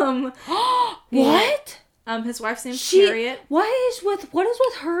 What? His wife's name's Harriet. What is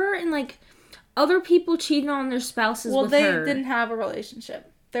with her and like other people cheating on their spouses with her? Well, they didn't have a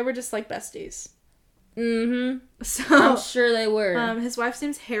relationship. They were just like besties. Mm-hmm. So I'm sure they were. His wife's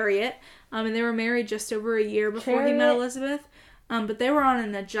name's Harriet. And they were married just over a year before he met Elizabeth. But they were on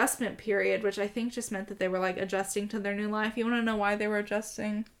an adjustment period, which I think just meant that they were like adjusting to their new life. You want to know why they were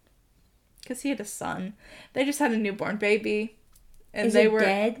adjusting? Because he had a son. They just had a newborn baby. And Is they it were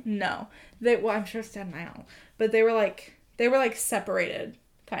dead? No. Well, I'm sure it's dead now. But they were like separated,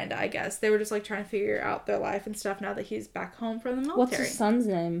 kinda, I guess. They were just like trying to figure out their life and stuff now that he's back home from the military. What's his son's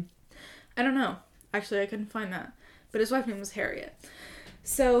name? I don't know. Actually, I couldn't find that. But his wife's name was Harriet.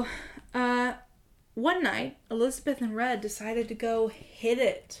 So, one night, Elizabeth and Red decided to go hit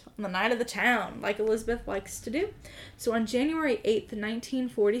it on the night of the town, like Elizabeth likes to do. So on January 8th,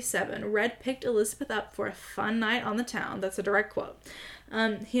 1947, Red picked Elizabeth up for a fun night on the town. That's a direct quote.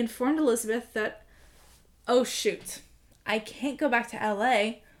 He informed Elizabeth that, oh shoot, I can't go back to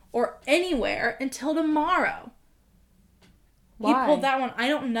LA or anywhere until tomorrow. Why? He pulled that one. I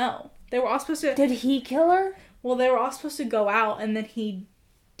don't know. They were all supposed to... Did he kill her? Well, they were all supposed to go out, and then he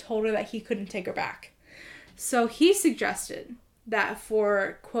told her that he couldn't take her back. So he suggested that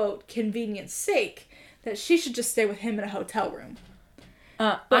for, quote, convenience sake, that she should just stay with him in a hotel room.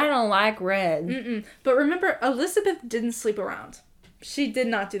 I don't like Red. But remember, Elizabeth didn't sleep around. She did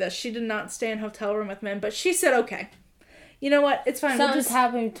not do that. She did not stay in a hotel room with men, but she said, okay, you know what, it's fine. Something's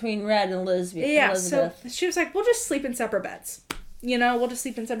happened between Red and Elizabeth. Yeah, so she was like, we'll just sleep in separate beds. You know, we'll just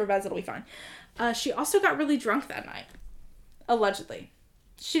sleep in separate beds, it'll be fine. She also got really drunk that night. Allegedly.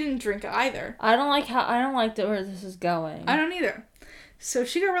 She didn't drink either. I don't like where this is going. I don't either. So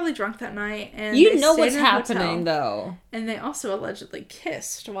she got really drunk that night, and you know what's happening though. And they also allegedly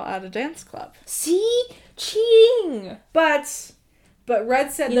kissed while at a dance club. See, cheating. But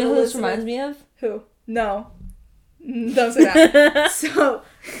Red said you that know who Elizabeth... this reminds me of? Who? No, don't say that. So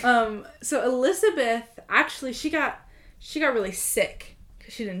Elizabeth actually she got really sick.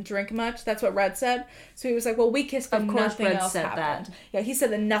 She didn't drink much. That's what Red said. So he was like, well, we kissed, but nothing else happened. That. Yeah, he said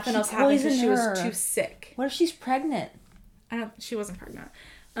that nothing else happened because she was too sick. What if she's pregnant? She wasn't pregnant.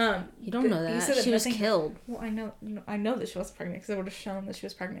 You don't know that. She was killed. Well, I know that she wasn't pregnant because they would have shown that she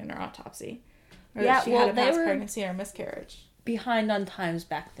was pregnant in her autopsy. Or yeah, that she had a past pregnancy or a miscarriage. Behind on times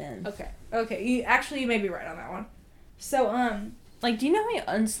back then. Okay. You may be right on that one. So, like, do you know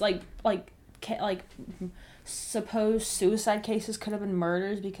how many supposed suicide cases could have been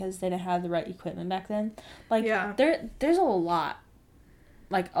murders because they didn't have the right equipment back then? Like, yeah. There's a lot.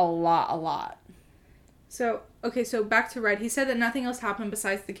 Like, a lot. So, okay, so back to Red. He said that nothing else happened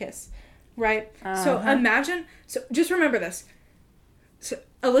besides the kiss, right? So, imagine... So, just remember this. So,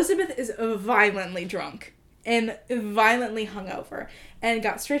 Elizabeth is violently drunk and violently hungover and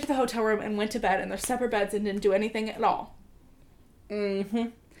got straight to the hotel room and went to bed in their separate beds and didn't do anything at all. Mm-hmm.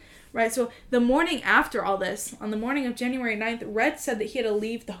 Right, so the morning after all this, on the morning of January 9th, Red said that he had to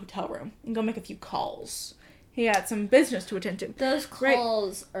leave the hotel room and go make a few calls. He had some business to attend to. Those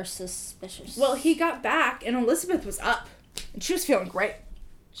calls are suspicious. Well, he got back, and Elizabeth was up, and she was feeling great.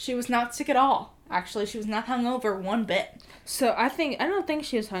 She was not sick at all. Actually, she was not hungover one bit. So I don't think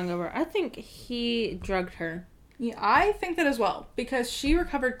she was hungover. I think he drugged her. Yeah, I think that as well, because she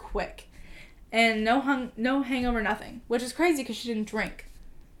recovered quick, and no hangover, nothing, which is crazy because she didn't drink.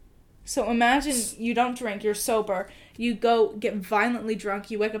 So imagine you don't drink, you're sober, you go get violently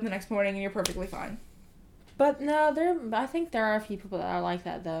drunk, you wake up the next morning and you're perfectly fine. But no, I think there are a few people that are like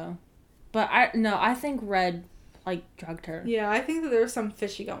that though. But I think Red drugged her. Yeah, I think that there was some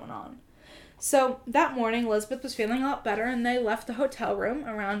fishy going on. So that morning, Elizabeth was feeling a lot better, and they left the hotel room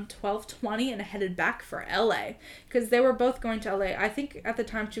around 12:20 and headed back for LA, because they were both going to LA. I think at the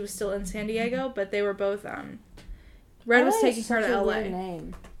time she was still in San Diego, but they were both Red was taking her to LA.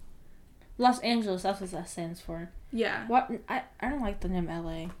 Name. Los Angeles, that's what that stands for. Yeah. What? I don't like the name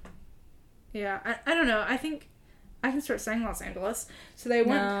LA. Yeah, I don't know. I think I can start saying Los Angeles. So they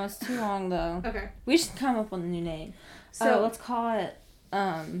went... No, it's too long though. Okay. We should come up with a new name. So let's call it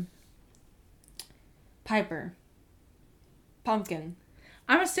Piper. Pumpkin.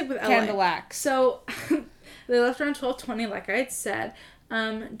 I'm gonna stick with LA. Candle Wax. So they left around 12:20, like I had said.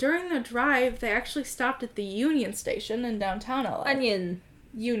 During the drive, they actually stopped at the Union Station in downtown LA.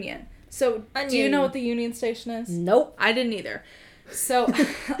 Union. So, do you know what the Union Station is? Nope. I didn't either. So,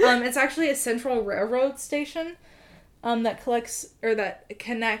 it's actually a Central Railroad station that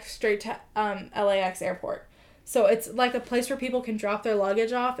connects straight to LAX Airport. So, it's like a place where people can drop their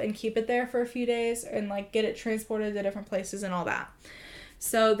luggage off and keep it there for a few days and get it transported to different places and all that.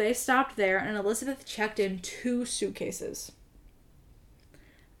 So, they stopped there, and Elizabeth checked in 2 suitcases.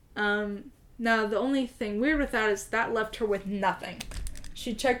 Now, the only thing weird with that is that left her with nothing.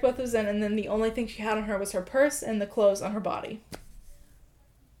 She checked both those in, and then the only thing she had on her was her purse and the clothes on her body.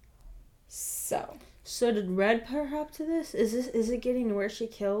 So did Red put her up to this? Is it getting where she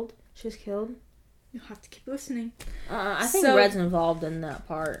was killed? You'll have to keep listening. I think Red's involved in that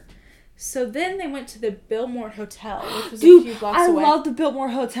part. So then they went to the Biltmore Hotel, which was Dude, a few blocks away. I love the Biltmore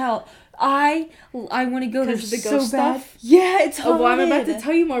Hotel. I want to go there the so ghost bad. Stuff? Yeah, it's haunted. Oh, well, I'm about to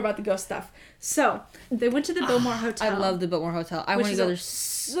tell you more about the ghost stuff. So, they went to the Biltmore Hotel. I love the Biltmore Hotel. I want to go there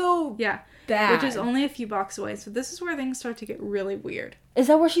so bad. Which is only a few blocks away. So this is where things start to get really weird. Is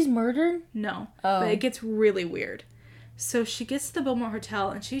that where she's murdered? No. But it gets really weird. So she gets to the Biltmore Hotel,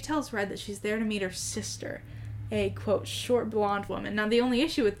 and she tells Red that she's there to meet her sister, a, quote, short blonde woman. Now, the only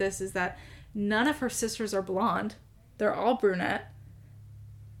issue with this is that none of her sisters are blonde. They're all brunette.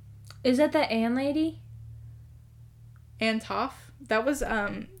 Is that the Anne lady? Anne Toff? That was,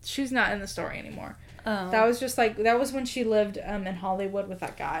 she's not in the story anymore. Oh. That was just that was when she lived in Hollywood with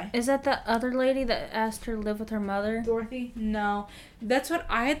that guy. Is that the other lady that asked her to live with her mother? Dorothy? No. That's what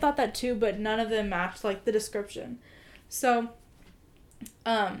I had thought that too, but none of them matched, the description. So,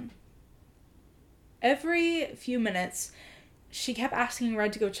 every few minutes, she kept asking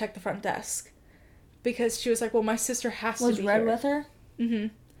Red to go check the front desk. Because she was like, well, my sister has to be here. Was Red with her? Mm-hmm.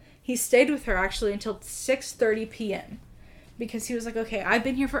 He stayed with her, actually, until 6:30 p.m. Because he was like, okay, I've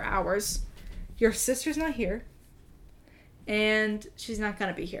been here for hours. Your sister's not here. And she's not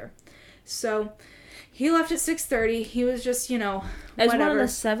going to be here. So, he left at 6:30. He was just, As whatever. one of the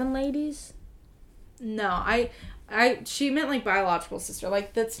 7 ladies? No, she meant, biological sister.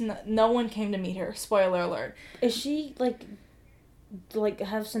 That's no one came to meet her. Spoiler alert. Is she,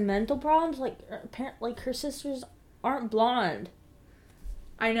 have some mental problems? Her sisters aren't blonde.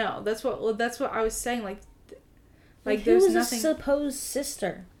 I know. That's what I was saying. Who there's is nothing. a supposed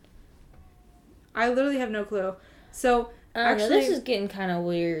sister? I literally have no clue. So, actually, this is getting kind of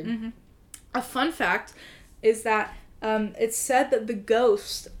weird. Mm-hmm. A fun fact is that it's said that the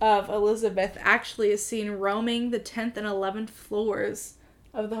ghost of Elizabeth actually is seen roaming the 10th and 11th floors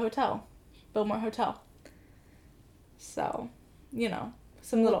of the hotel, Biltmore Hotel. So,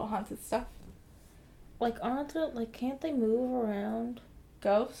 some little haunted stuff. Can't they move around?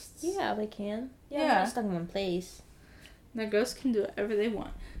 Ghosts? Yeah, they can. Yeah. They're Yeah. not stuck in one place. The ghosts can do whatever they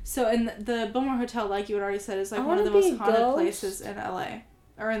want. So, in the Biltmore Hotel, like you had already said, is one of the be most a haunted ghost. places in LA.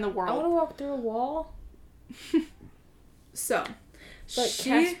 Or in the I world. want to walk through a wall. So,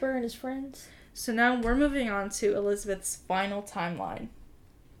 Casper and his friends. So now we're moving on to Elizabeth's final timeline.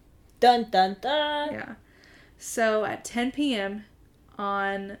 Dun dun dun. Yeah. So at 10 p.m.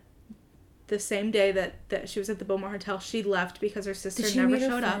 on the same day that she was at the Biltmore Hotel, she left because her sister never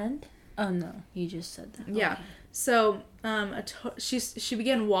showed up. Oh no, you just said that. Yeah. Okay. So she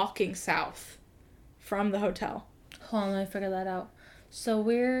began walking south from the hotel. Hold on, let me figure that out. So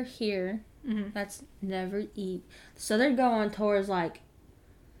we're here. Mm-hmm. That's never eat. So they're going towards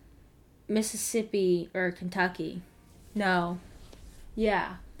Mississippi or Kentucky. No.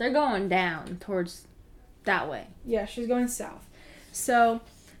 Yeah. They're going down towards that way. Yeah, she's going south. So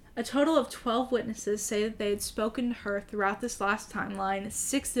a total of 12 witnesses say that they had spoken to her throughout this last timeline,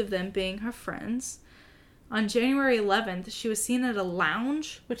 6 of them being her friends. On January 11th, she was seen at a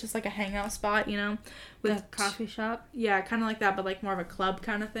lounge, which is a hangout spot, with a coffee shop. Yeah, kind of like that, but more of a club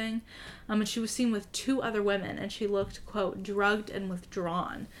kind of thing. And she was seen with 2 other women, and she looked, quote, drugged and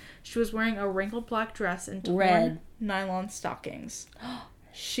withdrawn. She was wearing a wrinkled black dress and torn nylon stockings.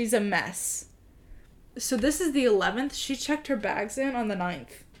 She's a mess. So this is the 11th. She checked her bags in on the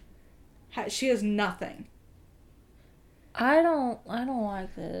 9th. She has nothing. I don't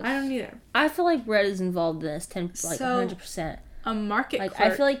like this. I don't either. I feel like Red is involved in this 100%. A market clerk. I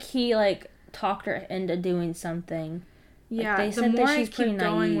feel like he talked her into doing something. Yeah, they the said more that she's I pretty keep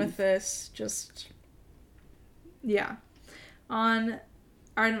going naive. with this, on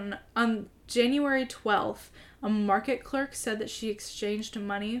January 12th, a market clerk said that she exchanged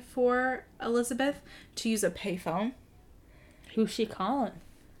money for Elizabeth to use a payphone. Who's she calling?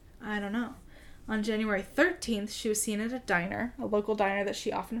 I don't know. On January 13th, she was seen at a diner, a local diner that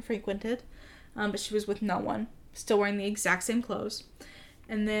she often frequented, but she was with no one, still wearing the exact same clothes.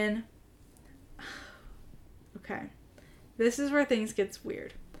 And then, okay, this is where things gets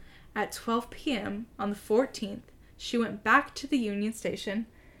weird. At 12 p.m. on the 14th, she went back to the Union Station,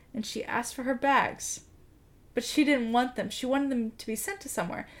 and she asked for her bags. But she didn't want them. She wanted them to be sent to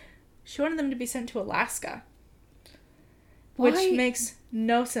somewhere. She wanted them to be sent to Alaska. Which makes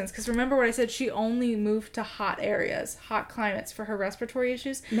no sense. Because remember what I said? She only moved to hot areas, hot climates for her respiratory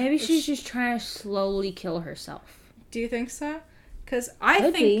issues. Maybe she's just trying to slowly kill herself. Do you think so? Because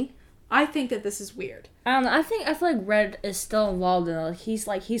I think that this is weird. I don't know. I feel like Red is still involved in it.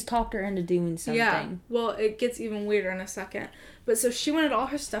 He's talked her into doing something. Yeah. Well, it gets even weirder in a second. But so she wanted all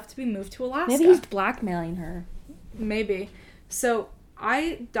her stuff to be moved to Alaska. Maybe he's blackmailing her. Maybe. So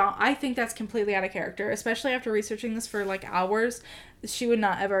I think that's completely out of character, especially after researching this for like hours. She would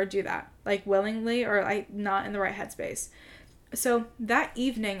not ever do that, like willingly or like not in the right headspace. So that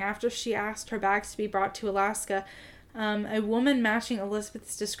evening, after she asked her bags to be brought to Alaska, a woman matching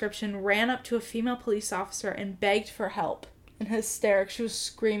Elizabeth's description ran up to a female police officer and begged for help. In hysterics, she was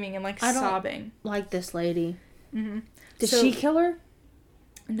screaming and sobbing. Like this lady. Mm-hmm. Did she kill her?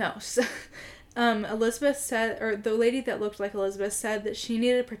 No. So, Elizabeth said, or the lady that looked like Elizabeth said that she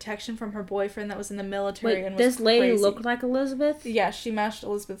needed protection from her boyfriend that was in the military. And was this lady crazy. Looked like Elizabeth? Yeah, she matched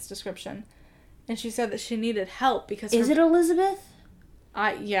Elizabeth's description. And she said that she needed help because... Is it Elizabeth?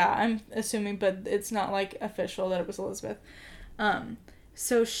 Yeah, I'm assuming, but it's not, like, official that it was Elizabeth.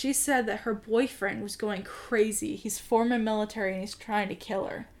 So she said that her boyfriend was going crazy. He's former military and he's trying to kill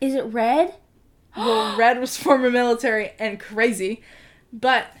her. Is it Red? Well, Red was former military and crazy,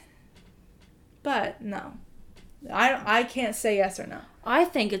 but no. I can't say yes or no. I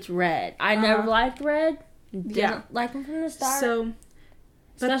think it's Red. I never liked Red. Didn't like him from the start. So...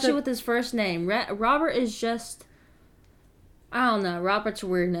 Especially with his first name. Robert is just... I don't know. Robert's a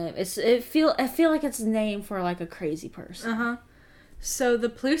weird name. I feel like it's a name for like a crazy person. Uh-huh. So the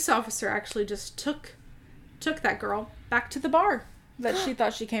police officer actually just took that girl back to the bar that she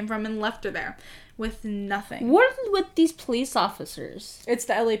thought she came from and left her there with nothing. What is with these police officers? It's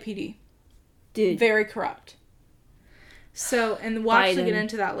the LAPD. Dude. Very corrupt. So, and we'll actually get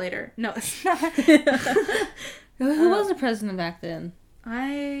into that later. No, it's not. Who was the president back then?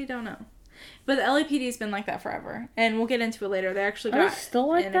 I don't know. But the LAPD's been like that forever. And we'll get into it later. They actually got still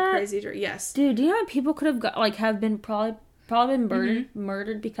like in that? a crazy... Yes. Dude, do you know how people could have got, have been probably been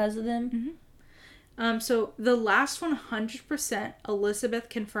murdered because of them? Mm-hmm. So the last 100% Elizabeth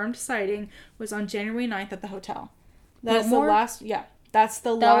confirmed sighting was on January 9th at the hotel. That's the last... Yeah. That's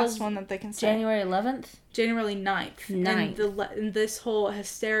the last one that they can say. January 11th? January 9th. And this whole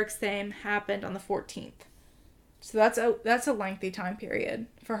hysterics thing happened on the 14th. So that's a lengthy time period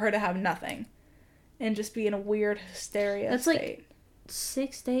for her to have nothing and just be in a weird hysteria state. Like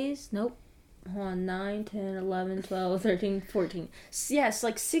 6 days? Nope. Hold on. 9, 10, 11, 12, 13, 14. Yes,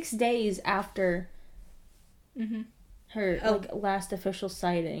 like 6 days after her last official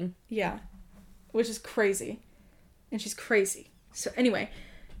sighting. Yeah. Which is crazy. And she's crazy. So anyway,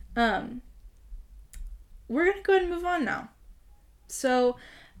 we're going to go ahead and move on now. So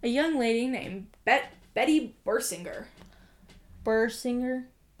a young lady named Betty Bersinger. Bersinger?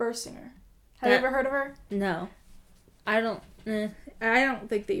 Have you ever heard of her? No. I don't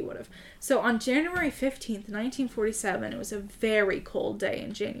think that you would have. So on January 15th, 1947, it was a very cold day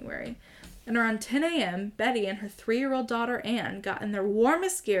in January. And around 10 a.m., Betty and her 3-year-old daughter Anne got in their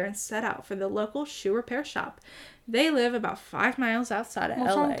warmest gear and set out for the local shoe repair shop. They live about 5 miles outside of LA.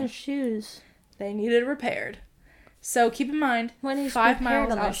 What's wrong with their shoes? They needed repaired. So keep in mind, 5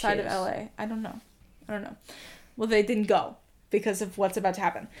 miles outside of LA. I don't know. Well, they didn't go because of what's about to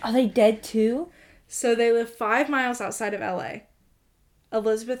happen. Are they dead too? So they live 5 miles outside of LA.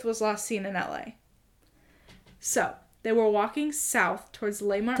 Elizabeth was last seen in LA. So they were walking south towards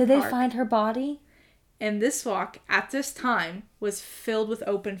Leimert Park. Did they find her body? And this walk, at this time, was filled with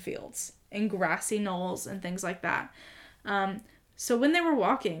open fields and grassy knolls and things like that. So when they were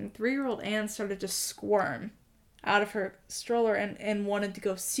walking, 3-year-old Anne started to squirm out of her stroller and wanted to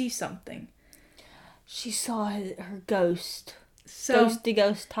go see something. She saw her ghost. So Ghosty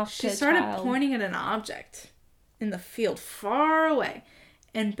ghost talk to a child. She started pointing at an object in the field far away.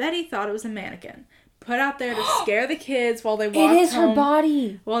 And Betty thought it was a mannequin. Put out there to scare the kids while they walked home. It is her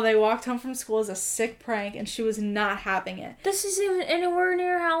body. While they walked home from school as a sick prank, and she was not having it. This isn't even anywhere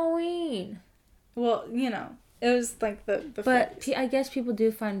near Halloween. Well, it was like the But I guess people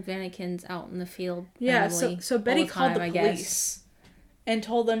do find mannequins out in the field. Yeah, so Betty called the police and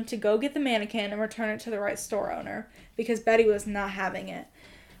told them to go get the mannequin and return it to the right store owner because Betty was not having it.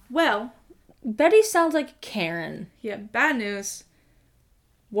 Well, Betty sounds like Karen. Yeah, bad news.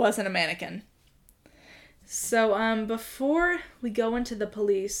 Wasn't a mannequin. So, before we go into the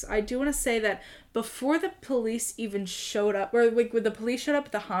police, I do want to say that before the police even showed up, or when the police showed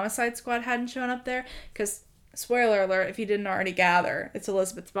up, the homicide squad hadn't shown up there, because, spoiler alert, if you didn't already gather, it's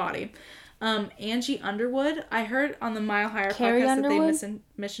Elizabeth's body. Angie Underwood, I heard on the Mile Higher Carrie podcast Underwood? that they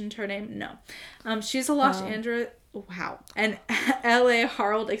mentioned her name. No. She's a Los Angeles, an LA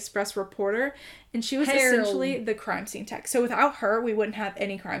Herald Express reporter, and she was essentially the crime scene tech. So without her, we wouldn't have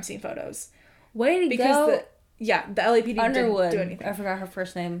any crime scene photos. Way to go. Yeah, the LAPD Underwood. didn't do anything. I forgot her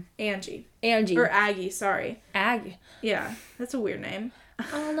first name. Angie. Angie. Or Aggie, sorry. Aggie. Yeah, that's a weird name.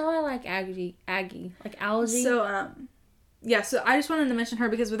 Oh, no, I like Aggie. Like Algie. So, yeah, so I just wanted to mention her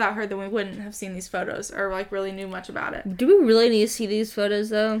because without her, then we wouldn't have seen these photos or, like, really knew much about it. Do we really need to see these photos,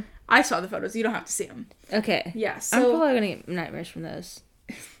 though? I saw the photos. You don't have to see them. Okay. Yeah, I'm so... probably going to get nightmares from those.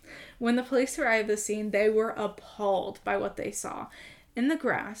 When the police arrived at the scene, they were appalled by what they saw. In the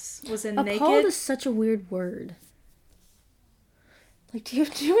grass was a naked... Appalled is such a weird word. Like, do you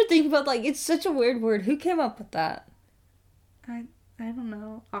ever think about, like, it's such a weird word. Who came up with that? I don't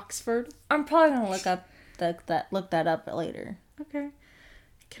know. Oxford? I'm probably going to look that up later. Okay.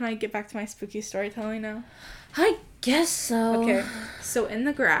 Can I get back to my spooky storytelling now? I guess so. Okay. So in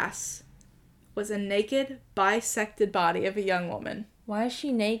the grass was a naked, bisected body of a young woman. Why is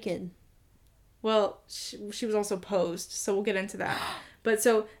she naked? Well, she was also posed, so we'll get into that. But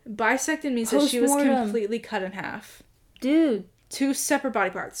so, bisected means that she was completely cut in half. Dude. 2 separate body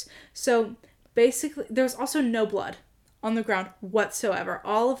parts. So, basically, there was also no blood on the ground whatsoever.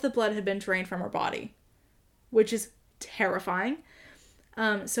 All of the blood had been drained from her body, which is terrifying.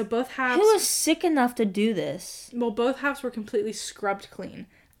 So both halves... Who was sick enough to do this? Well, both halves were completely scrubbed clean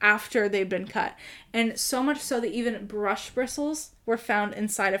after they'd been cut. And so much so that even brush bristles were found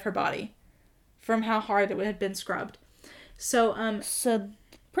inside of her body from how hard it had been scrubbed. So the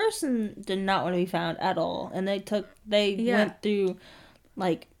person did not want to be found at all. And they went through,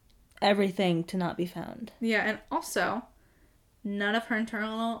 like, everything to not be found. Yeah, and also, none of her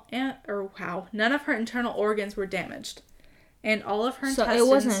internal organs were damaged. And all of her intestines... So it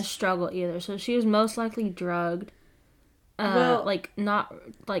wasn't a struggle either. So she was most likely drugged. Not,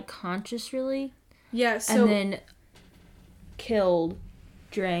 like, conscious, really. Yeah, so... And then killed,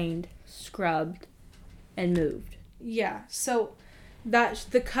 drained, scrubbed, and moved. Yeah, so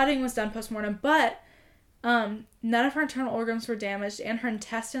the cutting was done post-mortem, but none of her internal organs were damaged, and her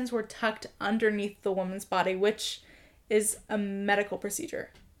intestines were tucked underneath the woman's body, which is a medical procedure.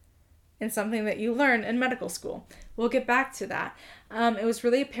 And something that you learn in medical school. We'll get back to that. It was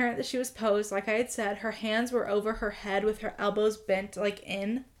really apparent that she was posed. Like I had said, her hands were over her head with her elbows bent, bowed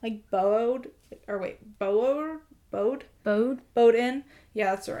in. Yeah,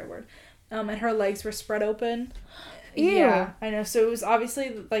 that's the right word. And her legs were spread open. Ew. Yeah, I know. So it was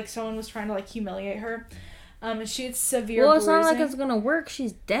obviously like someone was trying to like humiliate her. And she had severe bruising. Well, it's not like it's gonna work.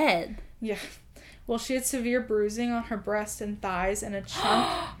 She's dead. Yeah. Well, she had severe bruising on her breast and thighs, and a chunk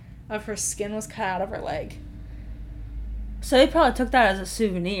of her skin was cut out of her leg. So they probably took that as a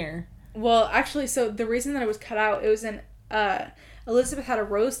souvenir. Well, actually, so the reason that it was cut out, it was Elizabeth had a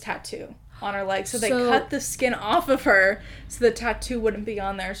rose tattoo on her leg, so they cut the skin off of her so the tattoo wouldn't be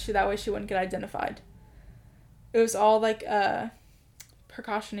on there, so that way she wouldn't get identified. It was all like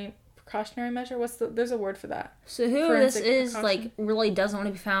precautionary measure. There's a word for that. So who Forensic this is like really doesn't want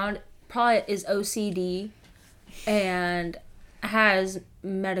to be found probably is OCD and has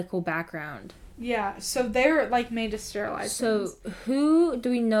medical background. Yeah, so they're like made to sterilize things. Who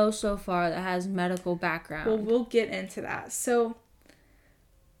do we know so far that has medical background? Well, we'll get into that. So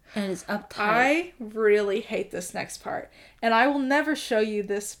and it's uptight. I really hate this next part. And I will never show you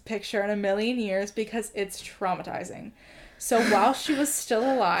this picture in a million years because it's traumatizing. So while she was still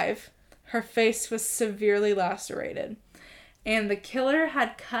alive, her face was severely lacerated. And the killer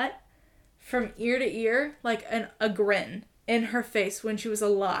had cut from ear to ear like a grin in her face when she was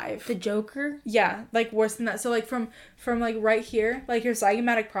alive. The Joker? Yeah, like worse than that. So like from like right here, like her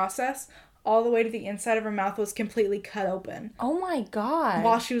zygomatic process, all the way to the inside of her mouth was completely cut open. Oh my god.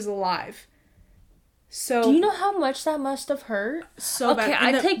 While she was alive. So do you know how much that must have hurt? So bad. Okay,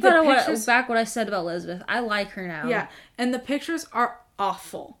 I take back what I said about Elizabeth. I like her now. Yeah, and the pictures are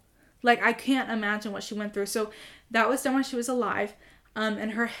awful. Like, I can't imagine what she went through. So that was done when she was alive.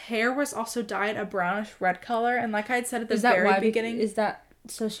 And her hair was also dyed a brownish red color. And like I had said at the very beginning... Is that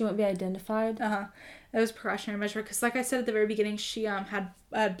so she won't be identified? Uh-huh. It was a precautionary measure. Because like I said at the very beginning, she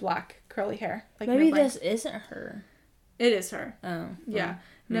had black curly hair. Like maybe this isn't her. It is her. Oh. Yeah.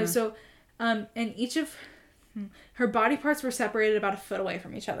 No, so... and each of... Her body parts were separated about a foot away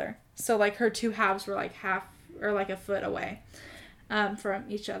from each other. So like her two halves were like half or like a foot away. From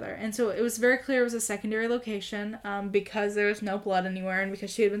each other. And so it was very clear it was a secondary location because there was no blood anywhere and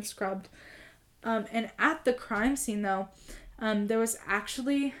because she had been scrubbed. And at the crime scene, though, there was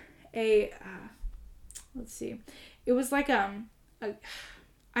actually let's see. It was like I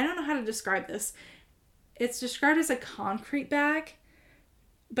don't know how to describe this. It's described as a concrete bag,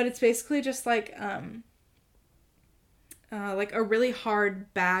 but it's basically just like a really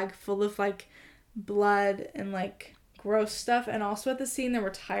hard bag full of like blood and like gross stuff. And also at the scene there were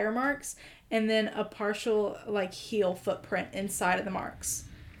tire marks, and then a partial, like, heel footprint inside of the marks.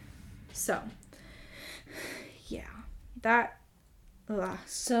 So, yeah. That... Ugh.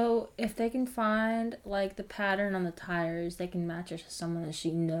 So, if they can find, like, the pattern on the tires, they can match it to someone that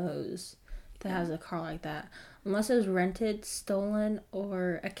she knows that has a car like that. Unless it was rented, stolen,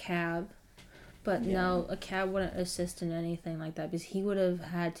 or a cab. But no, a cab wouldn't assist in anything like that because he would have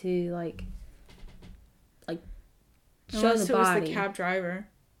had to, like show Unless the it was body. the cab driver.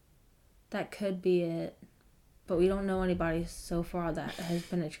 That could be it. But we don't know anybody so far that has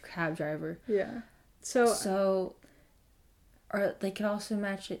been a cab driver. Yeah. So... Or they could also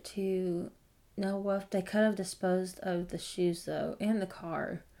match it to... No, well, they could have disposed of the shoes, though, and the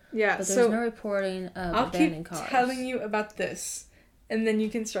car. Yeah, but there's no reporting of abandoned cars. I'll keep telling you about this, and then you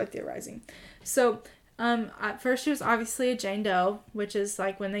can start theorizing. So, at first she was obviously a Jane Doe, which is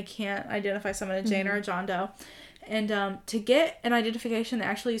like when they can't identify someone a Jane or a John Doe. And to get an identification, they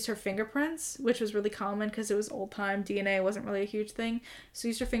actually used her fingerprints, which was really common because it was old time. DNA wasn't really a huge thing. So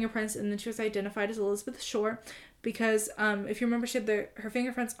used her fingerprints, and then she was identified as Elizabeth Short because if you remember, she had her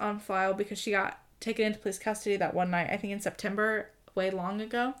fingerprints on file because she got taken into police custody that one night, I think in September, way long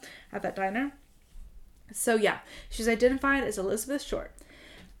ago, at that diner. So yeah, she was identified as Elizabeth Short.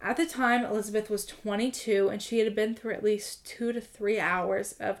 At the time, Elizabeth was 22, and she had been through at least 2 to 3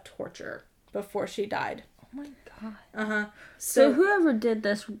 hours of torture before she died. Oh my god. Uh-huh. So whoever did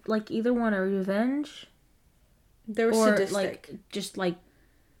this, like, either want a revenge? They were sadistic.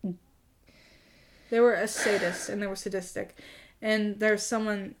 They were a sadist, and they were sadistic. And there's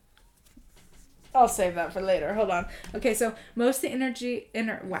someone... I'll save that for later. Hold on. Okay, so most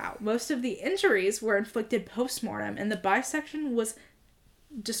of the injuries were inflicted post-mortem, and the bisection was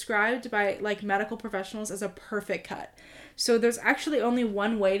described by, like, medical professionals as a perfect cut. So there's actually only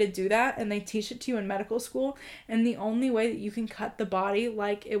one way to do that, and they teach it to you in medical school, and the only way that you can cut the body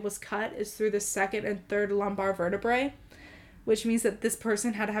like it was cut is through the second and third lumbar vertebrae, which means that this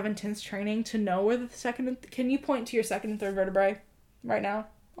person had to have intense training to know where the second and... Can you point to your second and third vertebrae right now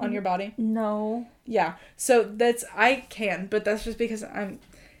on your body? No. Yeah, so I can, but that's just because I'm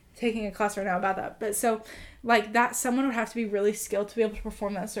taking a class right now about that. But so, like, that someone would have to be really skilled to be able to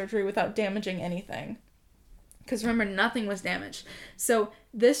perform that surgery without damaging anything. Because remember, nothing was damaged. So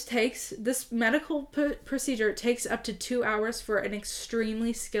this medical procedure takes up to 2 hours for an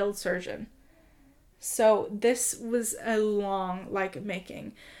extremely skilled surgeon. So this was a long, like,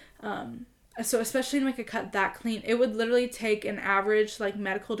 making. So especially to make a cut that clean, it would literally take an average, like,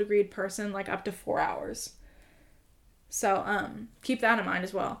 medical degreed person, like, up to 4 hours. So, keep that in mind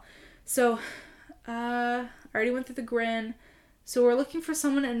as well. So, I already went through the grin. So we're looking for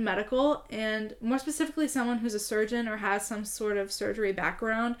someone in medical, and more specifically someone who's a surgeon or has some sort of surgery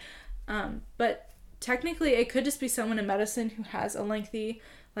background. But technically it could just be someone in medicine who has a lengthy,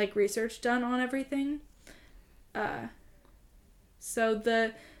 like, research done on everything. So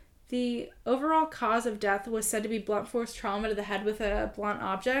the overall cause of death was said to be blunt force trauma to the head with a blunt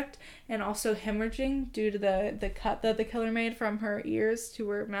object, and also hemorrhaging due to the cut that the killer made from her ears to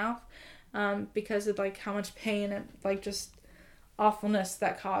her mouth, because of, like, how much pain and, like, just awfulness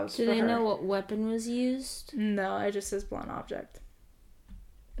that caused Do they know what weapon was used? No, it just says blunt object.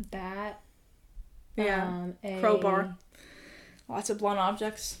 A bat? Yeah. Crowbar. Lots of blunt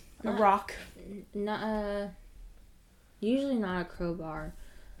objects. A rock. Usually not a crowbar.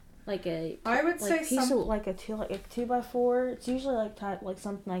 Like a... I would say piece of, like a 2x4. It's usually like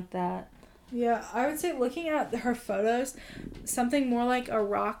something like that. Yeah, I would say looking at her photos, something more like a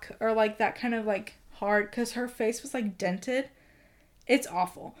rock or, like, that kind of, like, hard, because her face was, like, dented. It's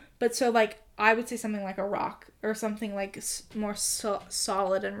awful. But so, like, I would say something like a rock or something, like, more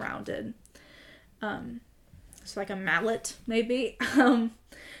solid and rounded. So like a mallet, maybe.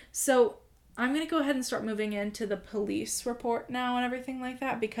 So I'm going to go ahead and start moving into the police report now and everything like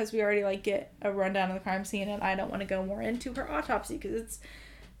that, because we already, like, get a rundown of the crime scene, and I don't want to go more into her autopsy because it's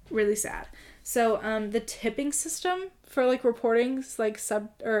really sad. So the tipping system for, like, reporting, like,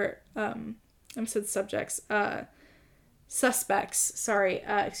 suspects,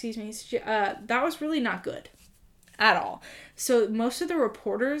 that was really not good at all. So most of the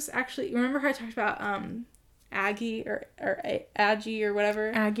reporters actually, remember how I talked about Aggie or Aggie or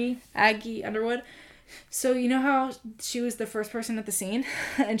whatever? Aggie Underwood. So you know how she was the first person at the scene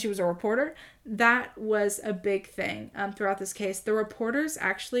and she was a reporter? That was a big thing throughout this case. The reporters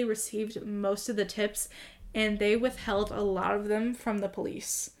actually received most of the tips, and they withheld a lot of them from the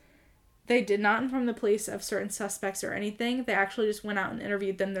police. They did not inform the police of certain suspects or anything. They actually just went out and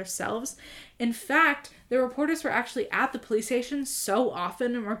interviewed them themselves. In fact, the reporters were actually at the police station so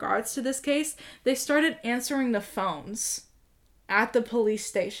often in regards to this case, they started answering the phones at the police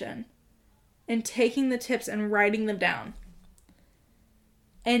station. and taking the tips and writing them down.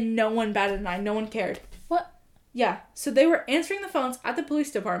 And no one batted an eye. No one cared. What? Yeah. So they were answering the phones at the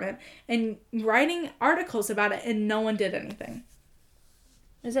police department and writing articles about it, and no one did anything.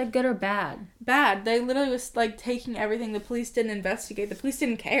 Is that good or bad? Bad. They literally was like taking everything. The police didn't investigate. The police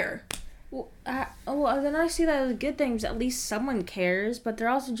didn't care. Well, then I see that as a good thing, because at least someone cares, but they're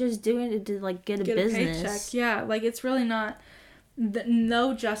also just doing it to, like, get a business. A paycheck. Yeah, like, it's really not...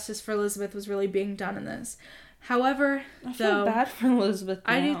 No justice for Elizabeth was really being done in this. However, I feel bad for Elizabeth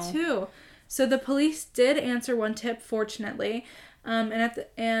now. I do, too. So the police did answer one tip, fortunately. And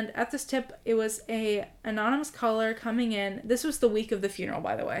at this tip, it was a anonymous caller coming in. This was the week of the funeral,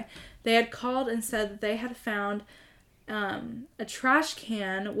 by the way. They had called and said that they had found... a trash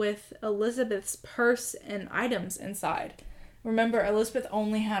can with Elizabeth's purse and items inside. Remember, Elizabeth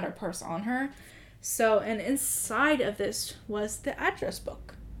only had her purse on her. So, and inside of this was the address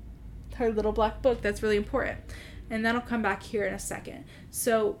book. Her little black book. That's really important. And that'll come back here in a second.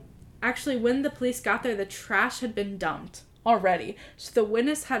 So, actually, when the police got there, the trash had been dumped already. So, the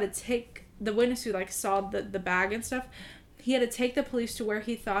witness who, like, saw the bag and stuff, he had to take the police to where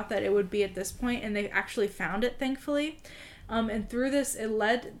he thought that it would be at this point, and they actually found it, thankfully. And through this, it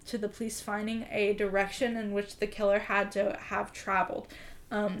led to the police finding a direction in which the killer had to have traveled.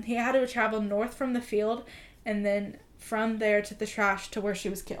 He had to travel north from the field, and then from there to the trash to where she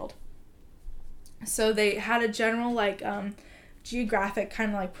was killed. So they had a general, like, geographic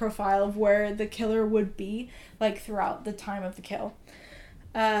kind of, like, profile of where the killer would be, like, throughout the time of the kill.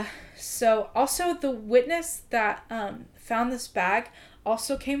 So also the witness that found this bag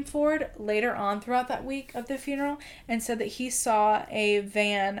also came forward later on throughout that week of the funeral and said that he saw a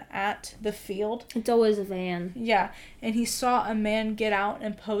van at the field. It's always a van. Yeah, and he saw a man get out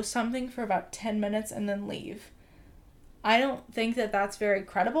and post something for about 10 minutes and then leave. I don't think that that's very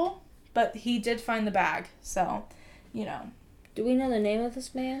credible, but he did find the bag, so, you know. Do we know the name of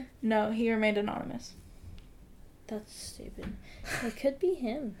this man? No, he remained anonymous. That's stupid. It could be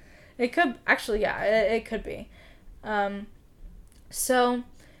him. It could, actually, yeah, it could be. So,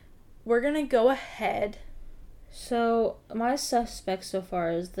 we're gonna go ahead. So, my suspect so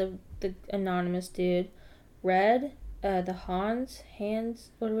far is the anonymous dude. Red, the Hans,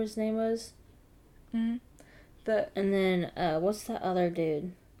 whatever his name was. Mm-hmm. And then, what's that other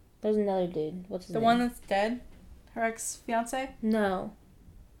dude? There's another dude. What's his name? The one that's dead? Her ex-fiance? No.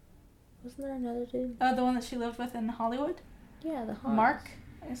 Wasn't there another dude? Oh, the one that she lived with in Hollywood? Yeah, the Hans. Mark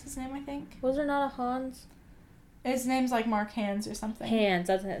is his name, I think. Was there not a Hans? His name's like Mark Hands or something. Hands,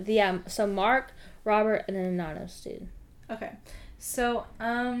 that's it. Yeah, so Mark, Robert, and an anonymous dude. Okay. So,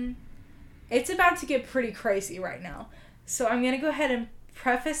 it's about to get pretty crazy right now. So I'm going to go ahead and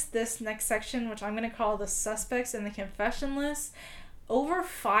preface this next section, which I'm going to call the suspects in the confession list. Over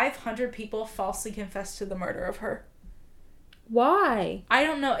 500 people falsely confessed to the murder of her. Why? I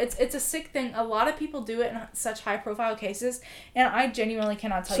don't know. It's a sick thing. A lot of people do it in such high-profile cases, and I genuinely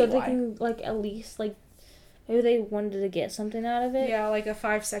cannot tell you why. So they can, like, at least, like, maybe they wanted to get something out of it? Yeah, like a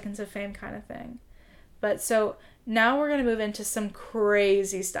 5 seconds of fame kind of thing. But so, now we're going to move into some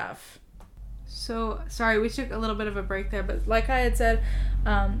crazy stuff. So, sorry, we took a little bit of a break there, but like I had said,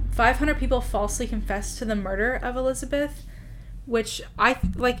 500 people falsely confessed to the murder of Elizabeth, which I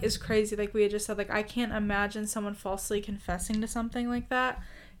like is crazy. Like we had just said, like I can't imagine someone falsely confessing to something like that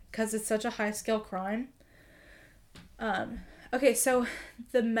because it's such a high scale crime. Okay, so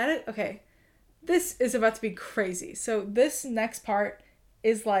okay, this is about to be crazy. So this next part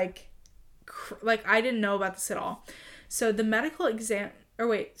is like I didn't know about this at all. So the medical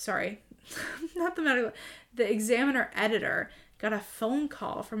the Examiner editor got a phone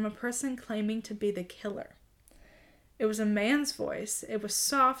call from a person claiming to be the killer. It was a man's voice. It was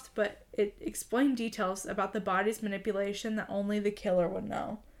soft, but it explained details about the body's manipulation that only the killer would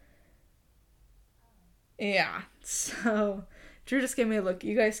know. Yeah. So, Drew just gave me a look.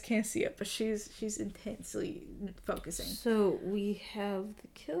 You guys can't see it, but she's intensely focusing. So, we have the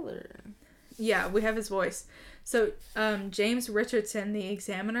killer. Yeah, we have his voice. So, James Richardson, the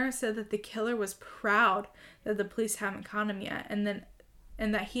Examiner, said that the killer was proud that the police haven't caught him yet, and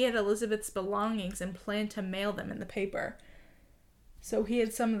that he had Elizabeth's belongings and planned to mail them in the paper. So he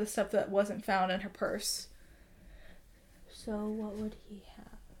had some of the stuff that wasn't found in her purse. So what would he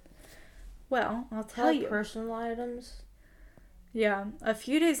have? Well, I'll tell you. Personal items? Yeah. A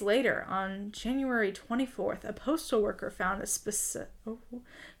few days later, on January 24th, a postal worker found a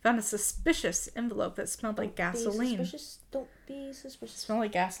suspicious envelope that smelled like gasoline. Don't be suspicious. It smelled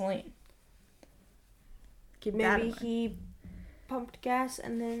like gasoline. Maybe he pumped gas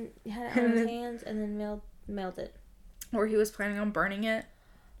and then had it on his hands and then mailed it. Or he was planning on burning it.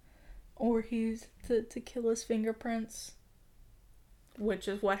 Or he's to kill his fingerprints, which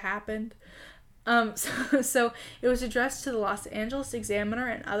is what happened. So it was addressed to the Los Angeles Examiner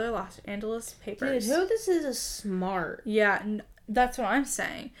and other Los Angeles papers. Dude, who this is smart. Yeah, that's what I'm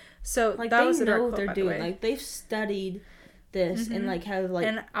saying. So like, that was they a direct know what quote, they're doing. the Like, they've studied this and like have like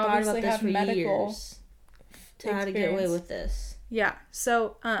and thought obviously about this have for medical years to how to get away with this. Yeah.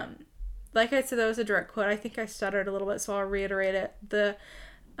 So like I said, that was a direct quote. I think I stuttered a little bit, so I'll reiterate it. The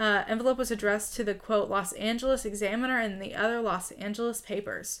envelope was addressed to the, quote, Los Angeles Examiner and the other Los Angeles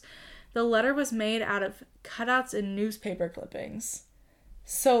papers. The letter was made out of cutouts and newspaper clippings.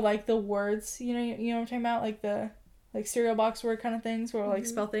 So, like, the words, you know what I'm talking about? Like, the, like, cereal box word kind of things where, like,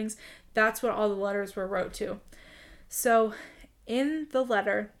 spell things. That's what all the letters were wrote to. So, in the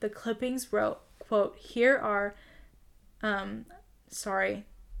letter, the clippings wrote, quote, here are, sorry,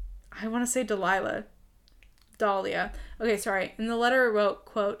 I want to say Dahlia. Okay, sorry. In the letter it wrote,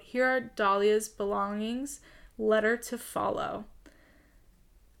 quote, here are Dahlia's belongings, letter to follow.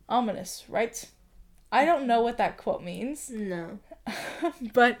 Ominous, right? I don't know what that quote means. No.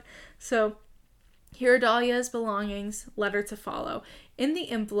 But, so, here are Dahlia's belongings, letter to follow. In the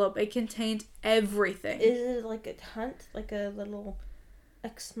envelope, it contained everything. Is it like a hunt? Like a little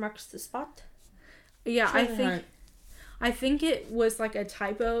X marks the spot? Yeah, I think it was like a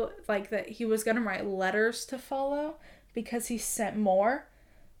typo, like that he was going to write letters to follow because he sent more.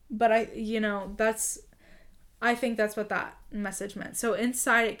 But I think that's what that message meant. So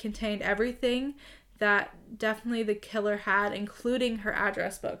inside it contained everything that definitely the killer had, including her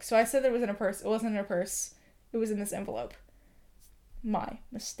address book. So I said it was in a purse. It wasn't in a purse. It was in this envelope. My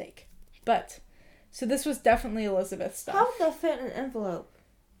mistake. But, so this was definitely Elizabeth's stuff. How would that fit in an envelope?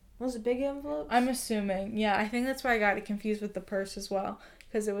 Was it big envelope? I'm assuming. Yeah, I think that's why I got it confused with the purse as well.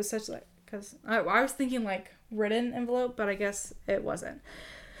 Because it was such like, because I was thinking like written envelope, but I guess it wasn't.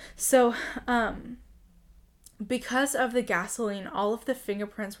 So, because of the gasoline, all of the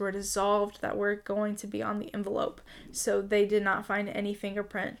fingerprints were dissolved that were going to be on the envelope. So they did not find any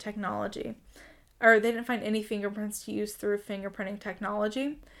fingerprint technology. Or they didn't find any fingerprints to use through fingerprinting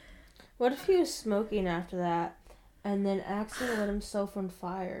technology. What if he was smoking after that and then accidentally lit himself on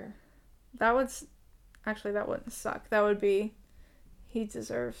fire? That wouldn't suck. That would be, he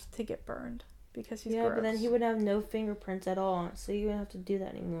deserves to get burned because he's gross. Yeah, but then he would have no fingerprints at all, so you wouldn't have to do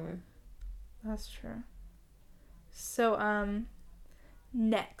that anymore. That's true. So,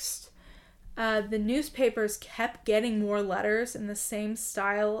 next. The newspapers kept getting more letters in the same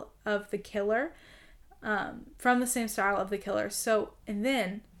style of the killer, from the same style of the killer. So, and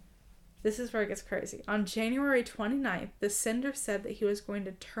then, this is where it gets crazy. On January 29th, the sender said that he was going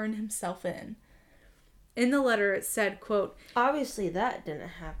to turn himself in. In the letter, it said, quote... Obviously, that didn't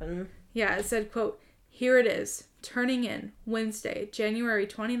happen. Yeah, it said, quote, here it is, turning in, Wednesday, January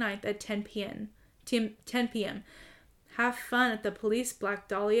 29th at 10 p.m. 10 p.m. Have fun at the police Black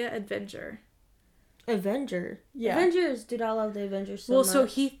Dahlia Adventure. Avenger? Yeah. Avengers! Dude, I love the Avengers so much. So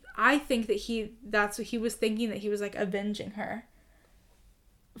I think that that's what he was thinking, that he was like avenging her.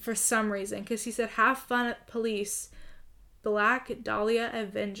 For some reason. Because he said, have fun at police Black Dahlia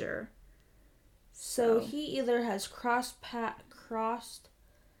Avenger. So he either has crossed paths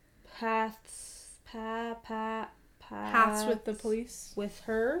with the police. With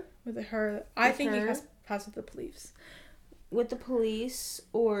her. I think he has paths with the police. With the police,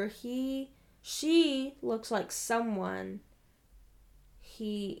 or she looks like someone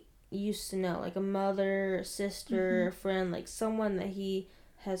he used to know, like a mother, a sister, a friend, like someone that he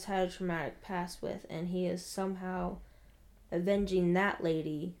has had a traumatic past with, and he is somehow avenging that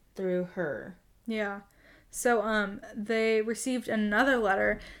lady through her. Yeah. So, they received another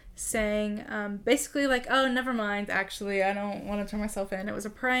letter saying, basically like, oh, never mind, actually, I don't want to turn myself in. It was a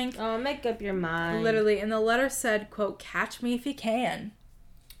prank. Oh, make up your mind. Literally. And the letter said, quote, catch me if you can.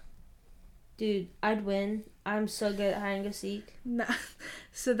 Dude, I'd win. I'm so good at hide and go seek. No.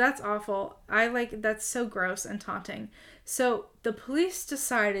 So that's awful. That's so gross and taunting. So the police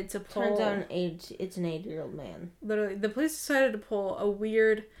decided to pull... Turns out it's an 8-year-old man. Literally. The police decided to pull a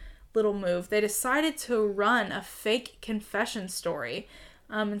weird little move. They decided to run a fake confession story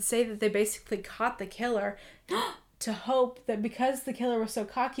and say that they basically caught the killer to hope that because the killer was so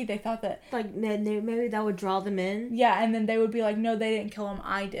cocky, they thought that... Like, maybe that would draw them in? Yeah, and then they would be like, no, they didn't kill him,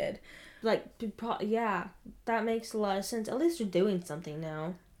 I did. Like, yeah, that makes a lot of sense. At least you're doing something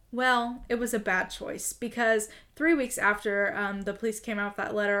now. Well, it was a bad choice because 3 weeks after the police came out with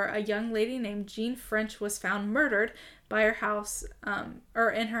that letter, a young lady named Jean French was found murdered by her house, or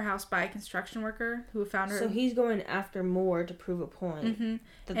in her house by a construction worker who found her. So he's going after more to prove a point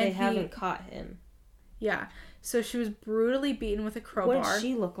that they haven't caught him. Yeah. So she was brutally beaten with a crowbar. What did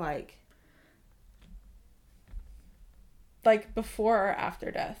she look like? like, before or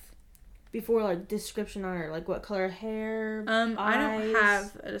after death? Before, like, description on her. Like, what color hair, I eyes. don't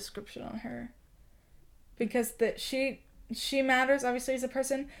have a description on her. Because she matters, obviously, as a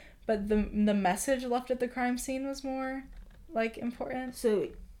person, but the message left at the crime scene was more, like, important. So,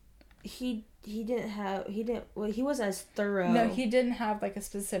 he wasn't as thorough. No, he didn't have, like, a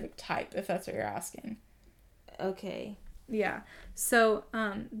specific type, if that's what you're asking. Okay. Yeah. So,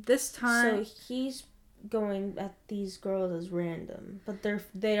 this time... So, he's going at these girls as random, but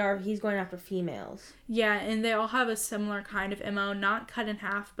he's going after females. Yeah, and they all have a similar kind of MO, not cut in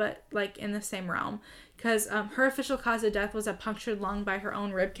half, but, like, in the same realm. Because her official cause of death was a punctured lung by her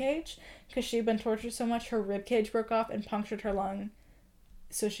own rib cage. Because she'd been tortured so much, her rib cage broke off and punctured her lung,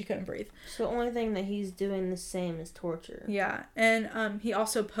 so she couldn't breathe. So the only thing that he's doing the same is torture. Yeah, and he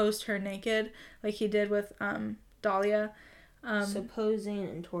also posed her naked, like he did with Dahlia. So posing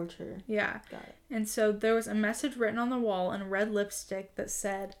and torture. Yeah. Got it. And so there was a message written on the wall in red lipstick that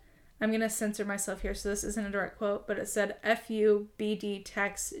said, I'm going to censor myself here, so this isn't a direct quote, but it said, F.U. B.D.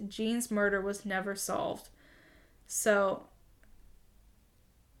 text, Jean's murder was never solved. So,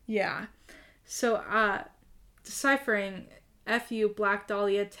 yeah. So, deciphering F.U. Black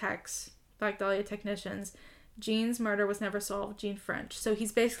Dahlia technicians, Jean's murder was never solved, Jean French. So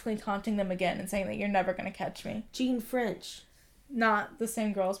he's basically taunting them again and saying that you're never going to catch me. Jean French. Not the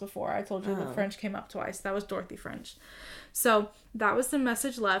same girl as before. I told you the French came up twice. That was Dorothy French. So that was the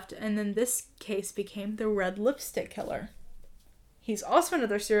message left, and then this case became the red lipstick killer. He's also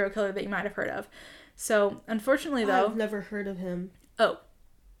another serial killer that you might have heard of. So unfortunately, though, I've never heard of him. Oh,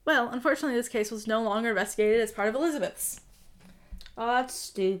 well, unfortunately, this case was no longer investigated as part of Elizabeth's. Oh, that's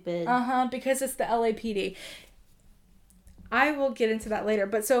stupid. Because it's the LAPD. I will get into that later,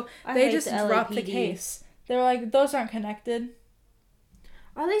 but so they just dropped the case. They were like, those aren't connected.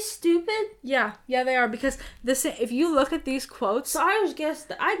 Are they stupid? Yeah, they are, because if you look at these quotes... So I guess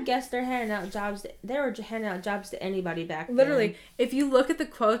they're handing out jobs, they were handing out jobs to anybody back then. Literally, if you look at the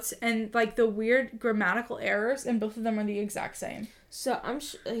quotes and, like, the weird grammatical errors, and both of them are the exact same. So I'm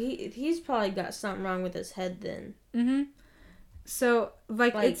sure he's probably got something wrong with his head then. Mm-hmm. So,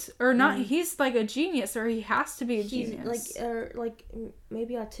 he's, like, a genius, or he has to be a genius. Like,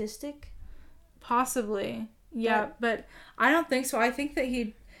 maybe autistic? Possibly. Yeah, but I don't think so. I think that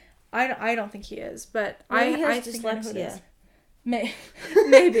I don't think he is, but I think I know who it is.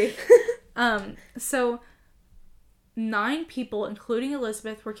 Maybe. So 9 people, including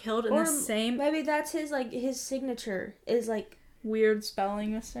Elizabeth, were killed in the same... Maybe that's his signature is, like... Weird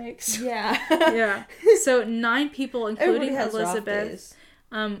spelling mistakes. Yeah. Yeah. So 9 people, including Elizabeth,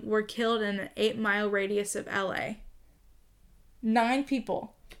 were killed in an 8-mile radius of LA. 9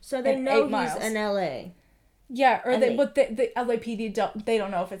 people. So they know he's in LA. Yeah, but the LAPD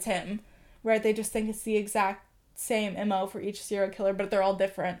don't know if it's him, right? They just think it's the exact same MO for each serial killer, but they're all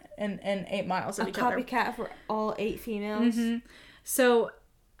different in 8 miles of each other. A copycat for all 8 females. Mm-hmm. So,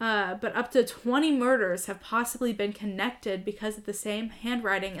 but up to 20 murders have possibly been connected because of the same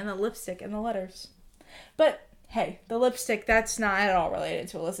handwriting and the lipstick and the letters. But hey, the lipstick, that's not at all related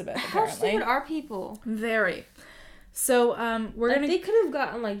to Elizabeth. Apparently. How stupid are people? Very. So they could have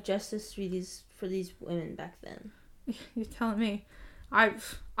gotten like justice for these women back then. You're telling me. I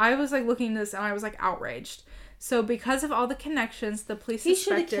was like looking at this and I was like outraged. So because of all the connections, the police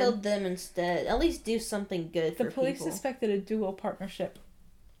suspected... He should have killed them instead. At least do something good for people. The police suspected a dual partnership.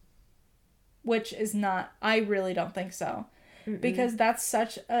 Which is not... I really don't think so. Mm-mm. Because that's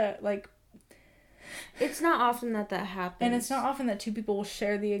such a, like... It's not often that happens. And it's not often that 2 people will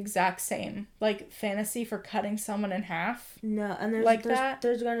share the exact same, like, fantasy for cutting someone in half. No, and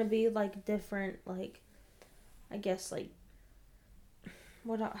there's going to be, like, different, like... I guess, like...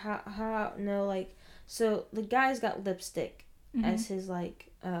 So, the guy's got lipstick as his,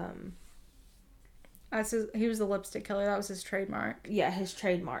 like, he was the lipstick killer. That was his trademark. Yeah, his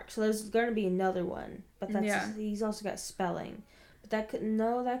trademark. So, there's going to be another one. But he's also got spelling. But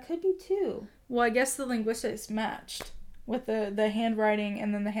that could be 2. Well, I guess the linguistics matched with the handwriting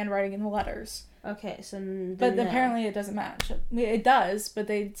and then the handwriting in the letters. Okay, so... But apparently it doesn't match. It does, but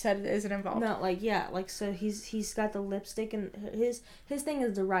they said it isn't involved. No, so he's got the lipstick and his thing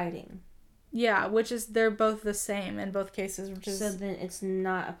is the writing. Yeah, which is, they're both the same in both cases, which is... So then it's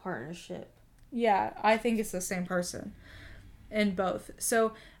not a partnership. Yeah, I think it's the same person in both.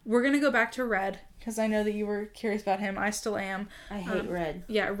 So we're going to go back to Red, because I know that you were curious about him. I still am. I hate Red.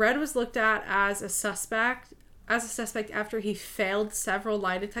 Yeah, Red was looked at as a suspect after he failed several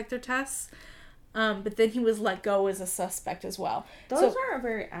lie detector tests. But then he was let go as a suspect as well. Those aren't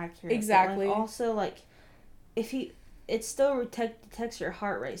very accurate. Exactly. Like, also, like, it still detects your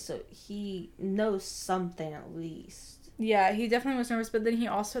heart rate, so he knows something at least. Yeah, he definitely was nervous, but then he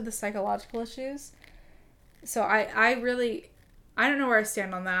also had the psychological issues. So I don't know where I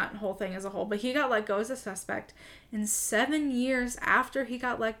stand on that whole thing as a whole, but he got let go as a suspect. And 7 years after he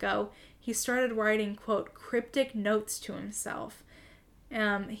got let go, he started writing, quote, cryptic notes to himself.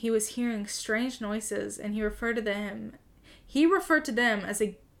 He was hearing strange noises, and he referred to them as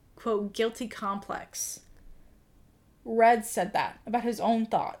a, quote, guilty complex. Red said that about his own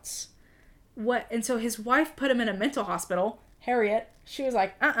thoughts. And so his wife put him in a mental hospital. Harriet, she was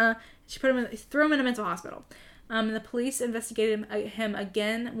like, She threw him in a mental hospital. And the police investigated him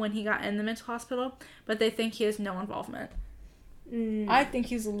again when he got in the mental hospital, but they think he has no involvement. I think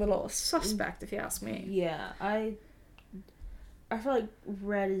he's a little suspect, if you ask me. Yeah, I feel like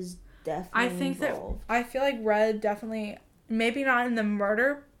Red is definitely involved. I feel like Red definitely, maybe not in the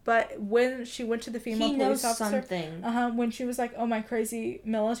murder, but when she went to the female police officer, something. When she was like, "Oh, my crazy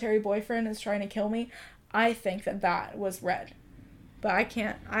military boyfriend is trying to kill me," I think that was Red. But I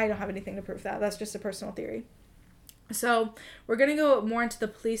don't have anything to prove that. That's just a personal theory. So we're gonna go more into the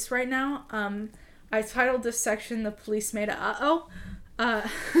police right now. I titled this section "The Police Made a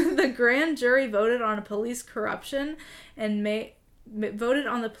The grand jury voted on police corruption made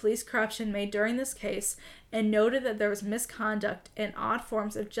during this case, and noted that there was misconduct and odd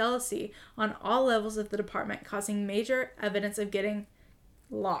forms of jealousy on all levels of the department, causing major evidence of getting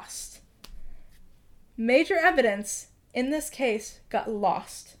lost. Major evidence in this case got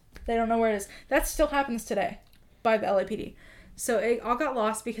lost. They don't know where it is. That still happens today by the LAPD. So it all got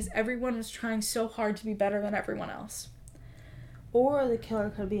lost because everyone was trying so hard to be better than everyone else. Or the killer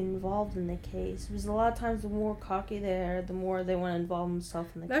could be involved in the case. Because a lot of times the more cocky they are, the more they want to involve themselves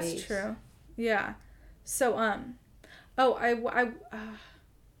in the case. That's true. Yeah. So, I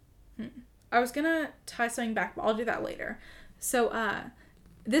was gonna tie something back, but I'll do that later. So,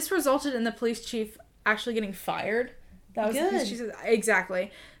 this resulted in the police chief actually getting fired. That was good.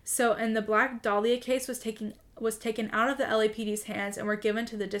 Exactly. So, and the Black Dahlia case was taken out of the LAPD's hands and were given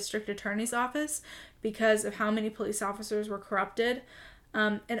to the district attorney's office because of how many police officers were corrupted.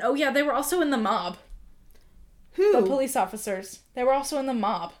 They were also in the mob. Who? The police officers. They were also in the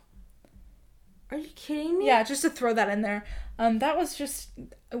mob. Are you kidding me? Yeah, just to throw that in there. That was just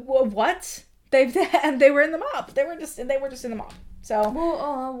what? They were in the mob. They were just in the mob. So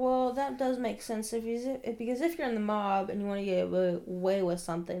well, that does make sense because if you're in the mob and you want to get away with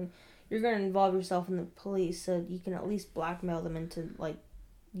something, you're going to involve yourself in the police so you can at least blackmail them into like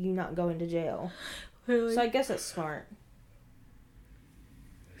you not going to jail. Really? So I guess that's smart.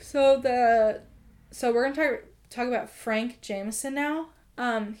 So we're gonna talk about Frank Jameson now.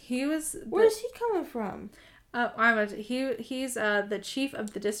 Where's he coming from? He's the chief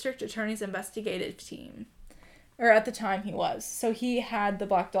of the district attorney's investigative team. Or at the time he was. So he had the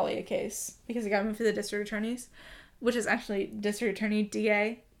Black Dahlia case because he got moved to the district attorneys, which is actually district attorney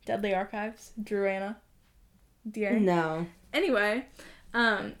DA, Deadly Archives, Drew Anna. DA. No. Anyway,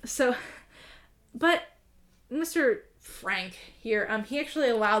 but Mr. Frank here, he actually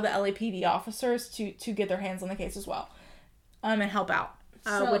allowed the LAPD officers to get their hands on the case as well, and help out,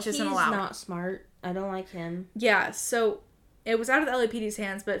 which isn't allowed. He's not smart. I don't like him. Yeah, so it was out of the LAPD's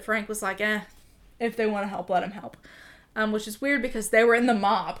hands, but Frank was like, if they want to help, let them help. Which is weird because they were in the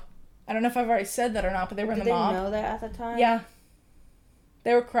mob. I don't know if I've already said that or not, but they were in the mob. Did they know that at the time? Yeah.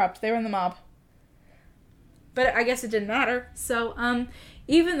 They were corrupt. They were in the mob. But I guess it didn't matter. So,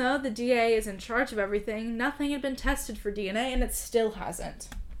 even though the DA is in charge of everything, nothing had been tested for DNA, and it still hasn't.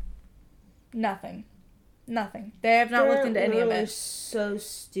 Nothing. They have not looked into any of it. They're so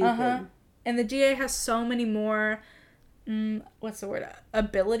stupid. And the DA has so many more,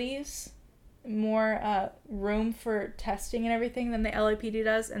 abilities, more room for testing and everything than the LAPD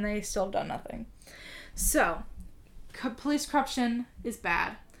does, and they still have done nothing. So, police corruption is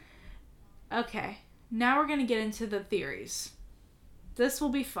bad. Okay, now we're going to get into the theories. This will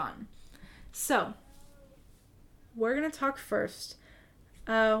be fun. So, we're going to talk first.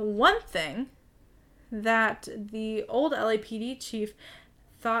 One thing that the old LAPD chief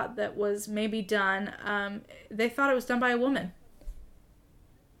thought that was maybe done, they thought it was done by a woman.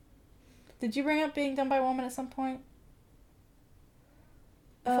 Did you bring up being done by a woman at some point?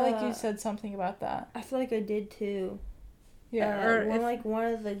 I feel like you said something about that. I feel like I did too. Yeah,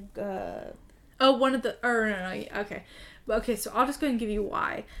 okay, so I'll just go ahead and give you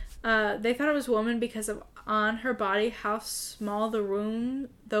why. They thought it was a woman because of on her body how small the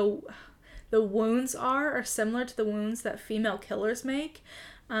wounds are similar to the wounds that female killers make.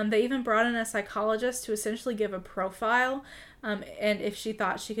 They even brought in a psychologist to essentially give a profile, and if she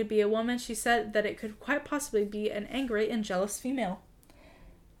thought she could be a woman, she said that it could quite possibly be an angry and jealous female.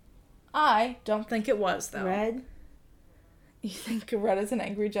 I don't think it was, though. Red? You think Retta's an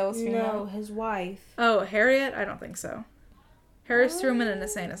angry, jealous female? No, his wife. Oh, Harriet? I don't think so. Harriet threw him in an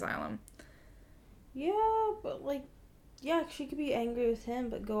insane asylum. Yeah, but like, yeah, she could be angry with him,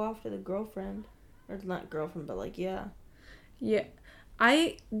 but go after the girlfriend. Or not girlfriend, but like, yeah. Yeah.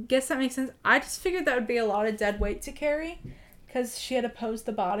 I guess that makes sense. I just figured that would be a lot of dead weight to carry. Because she had to pose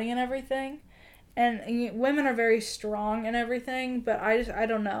the body and everything. And women are very strong and everything, but I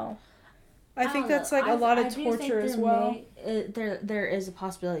don't know. I think that's like a lot of torture as well. There is a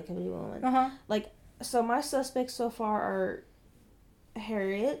possibility it could be a woman. Uh-huh. Like, so my suspects so far are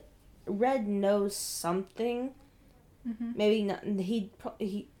Harriet. Red knows something. Mm-hmm. Maybe not.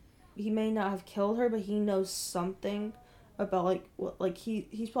 He may not have killed her, but he knows something about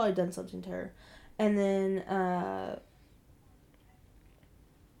he's probably done something to her. And then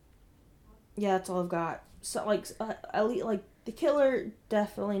yeah, that's all I've got. So at least the killer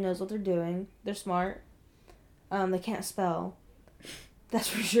definitely knows what they're doing. They're smart. They can't spell. That's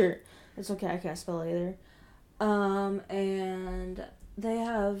for sure. It's okay, I can't spell either. And they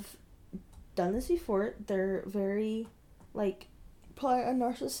have done this before. They're very, probably a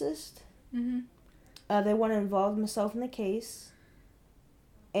narcissist. Mm-hmm. They want to involve themselves in the case.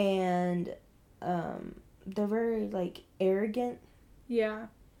 And, they're very, arrogant. Yeah.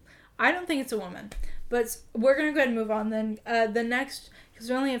 I don't think it's a woman. But we're going to go ahead and move on then. The next, because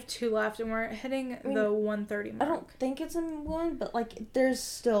we only have 2 left, and we're hitting the 1:30 mark. I don't think it's a woman, but, there's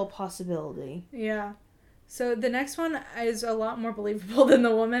still a possibility. Yeah. So the next one is a lot more believable than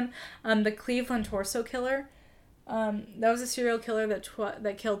the woman. The Cleveland torso killer. That was a serial killer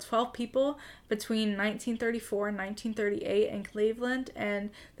that killed 12 people between 1934 and 1938 in Cleveland,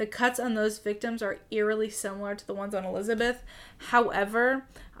 and the cuts on those victims are eerily similar to the ones on Elizabeth. However,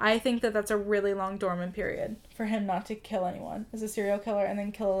 I think that that's a really long dormant period for him not to kill anyone as a serial killer and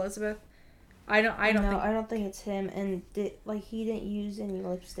then kill Elizabeth. I don't think it's him, and he didn't use any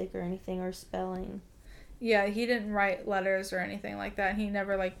lipstick or anything or spelling. Yeah, he didn't write letters or anything like that. He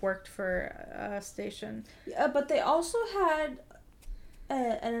never, worked for a station. Yeah, but they also had...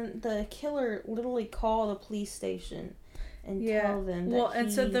 and the killer literally call the police station and tell them that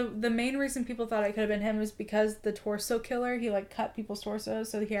and so the main reason people thought it could have been him was because the torso killer, he, cut people's torsos,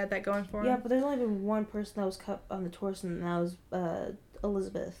 so he had that going for him. Yeah, but there's only been one person that was cut on the torso, and that was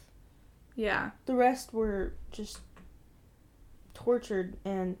Elizabeth. Yeah. The rest were just tortured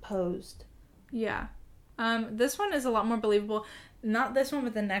and posed. Yeah. This one is a lot more believable. Not this one,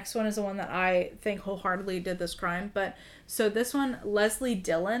 but the next one is the one that I think wholeheartedly did this crime. But so this one, Leslie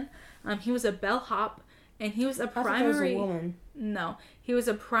Dillon, he was a bellhop, and he was a primary. I thought it was a woman. No, he was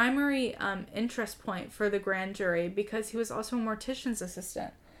a primary interest point for the grand jury because he was also a mortician's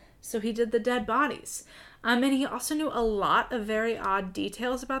assistant. So he did the dead bodies, and he also knew a lot of very odd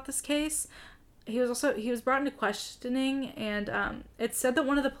details about this case. He was brought into questioning, and it said that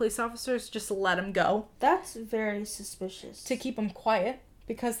one of the police officers just let him go. That's very suspicious. To keep him quiet,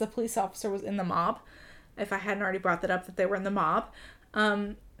 because the police officer was in the mob. If I hadn't already brought that up, that they were in the mob.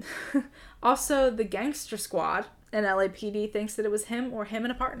 Also, the gangster squad in LAPD thinks that it was him or him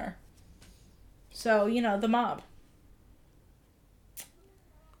and a partner. So, the mob.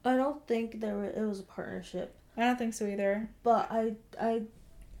 I don't think it was a partnership. I don't think so either. But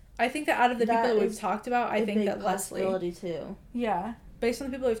I think that out of the people that we've talked about, I think that Leslie... possibility, too. Yeah. Based on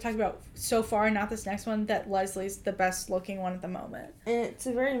the people we've talked about so far, not this next one, that Leslie's the best looking one at the moment. And it's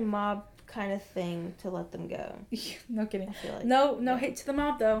a very mob kind of thing to let them go. No kidding. I feel like, no hate to the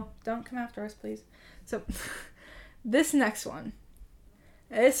mob, though. Don't come after us, please. So, this next one.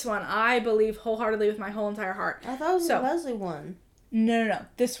 This one, I believe wholeheartedly with my whole entire heart. I thought it was the Leslie one. No.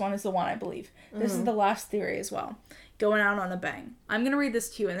 This one is the one I believe. This is the last theory as well. Going out on a bang. I'm going to read this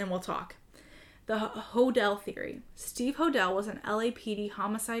to you and then we'll talk. The Hodel theory. Steve Hodel was an LAPD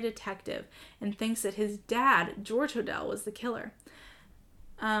homicide detective and thinks that his dad, George Hodel, was the killer.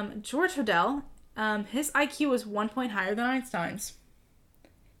 George Hodel, his IQ was 1 point higher than Einstein's.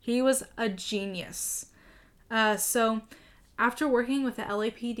 He was a genius. So, after working with the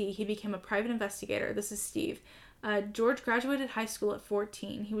LAPD, he became a private investigator. This is Steve. George graduated high school at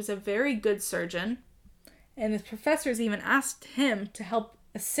 14. He was a very good surgeon. And his professors even asked him to help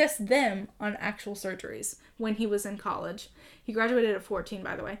assist them on actual surgeries when he was in college. He graduated at 14,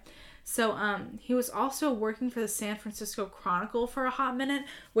 by the way. So, he was also working for the San Francisco Chronicle for a hot minute,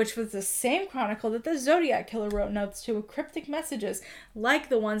 which was the same chronicle that the Zodiac Killer wrote notes to with cryptic messages, like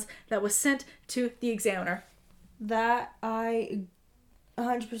the ones that was sent to the Examiner. That, I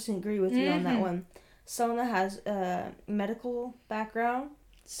 100% agree with you on that one. Someone that has a medical background.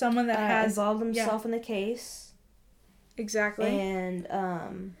 Someone that has involved himself in the case. Exactly. And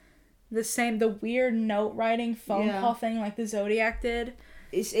the weird note writing phone call thing like the Zodiac did.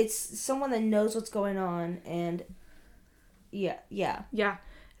 It's someone that knows what's going on, and yeah.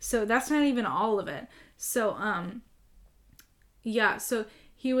 So that's not even all of it. So so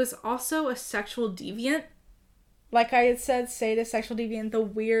he was also a sexual deviant. Like I had said, sadist, sexual deviant, the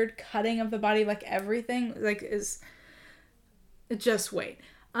weird cutting of the body, like everything, like is just wait.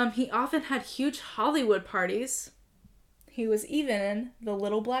 He often had huge Hollywood parties. He was even in The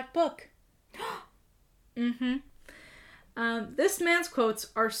Little Black Book. This man's quotes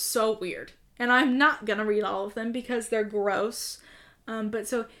are so weird. And I'm not going to read all of them because they're gross. But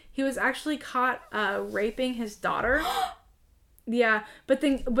so he was actually caught raping his daughter. Yeah, but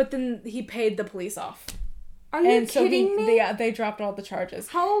then he paid the police off. Are you kidding me? They dropped all the charges.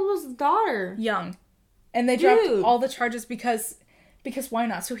 How old was the daughter? Young. And they dropped all the charges because why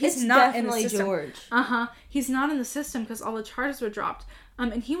not? So he's not in the system. George. He's not in the system because all the charges were dropped.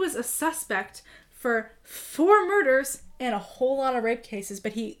 And he was a suspect for 4 murders and a whole lot of rape cases,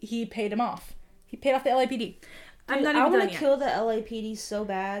 but he paid him off. He paid off the LAPD. Dude, I want to kill the LAPD so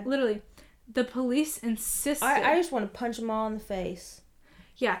bad. Literally. The police insisted. I just want to punch them all in the face.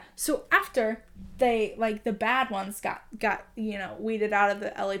 Yeah. So after they, like, the bad ones got weeded out of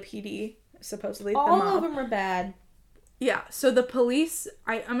the LAPD, supposedly. All of them were bad. Yeah. So the police,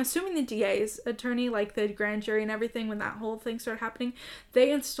 I'm assuming the DA's attorney, like the grand jury and everything, when that whole thing started happening,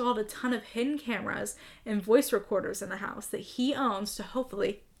 they installed a ton of hidden cameras and voice recorders in the house that he owns to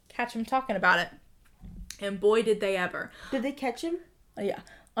hopefully catch him talking about it. And boy, did they ever. Did they catch him? Yeah.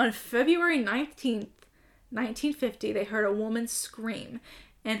 On February 19th, 1950, they heard a woman scream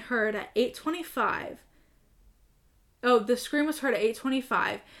and heard at 8:25. Oh, the scream was heard at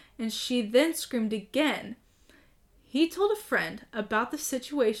 8:25, and she then screamed again. He told a friend about the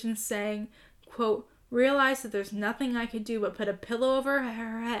situation, saying, quote, realized that there's nothing I could do but put a pillow over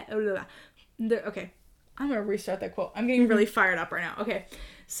her head. Okay, I'm going to restart that quote. I'm getting really fired up right now. Okay,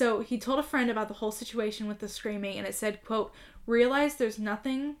 so he told a friend about the whole situation with the screaming, and it said, quote, realized there's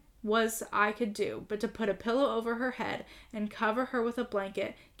nothing I could do but to put a pillow over her head and cover her with a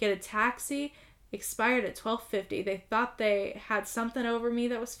blanket, get a taxi, expired at 12:50. They thought they had something over me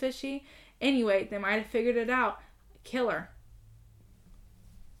that was fishy. Anyway, they might have figured it out. Kill her.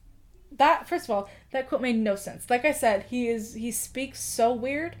 That, first of all, that quote made no sense. Like I said, he speaks so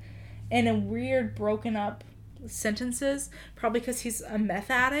weird and in weird broken up sentences, probably because he's a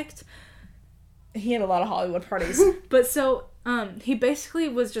meth addict. He had a lot of Hollywood parties. But so he basically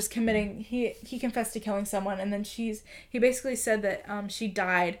was just committing, he confessed to killing someone, and then he basically said that she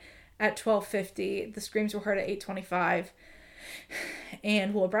died at 12:50. The screams were heard at 8:25.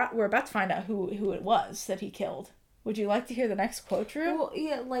 And we're about to find out who it was that he killed. Would you like to hear the next quote, Drew? Well,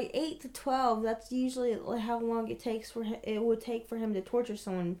 yeah, like 8 to 12. That's usually like how long it would take for him to torture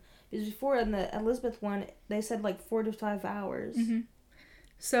someone. Because before in the Elizabeth one, they said like 4 to 5 hours. Mm-hmm.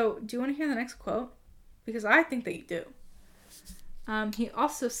 So, do you want to hear the next quote? Because I think that you do. He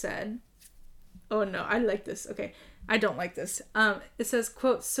also said, oh no, I like this. Okay, I don't like this. It says,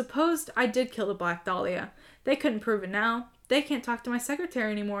 quote, supposed I did kill the Black Dahlia. They couldn't prove it now. They can't talk to my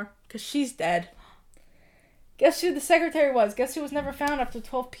secretary anymore because she's dead. Guess who the secretary was? Guess who was never found after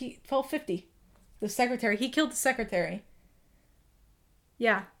 12:50? The secretary. He killed the secretary.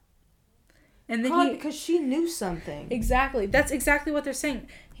 Yeah. And then because she knew something. Exactly. That's exactly what they're saying.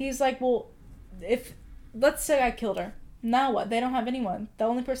 He's like, well, let's say I killed her. Now what? They don't have anyone. The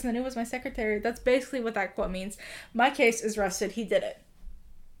only person that knew was my secretary. That's basically what that quote means. My case is rested. He did it.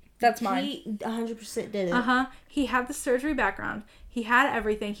 That's mine. He 100% did it. Uh-huh. He had the surgery background. He had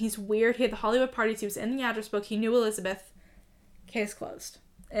everything. He's weird. He had the Hollywood parties. He was in the address book. He knew Elizabeth. Case closed,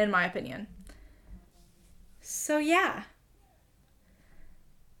 in my opinion. So, yeah.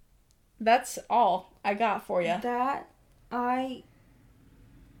 That's all I got for you. That, I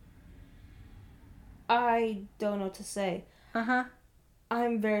don't know what to say. Uh-huh.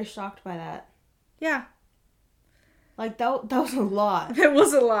 I'm very shocked by that. Yeah. Like, that was a lot. It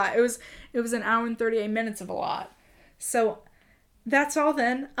was a lot. It was an hour and 38 minutes of a lot. So, that's all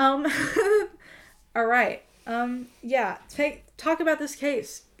then. All right. Yeah. Talk about this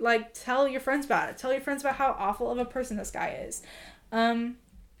case. Like, tell your friends about it. Tell your friends about how awful of a person this guy is.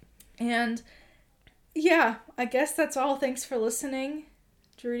 And, yeah, I guess that's all. Thanks for listening.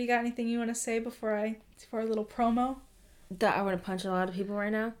 Drew, you got anything you want to say before a little promo? That I want to punch a lot of people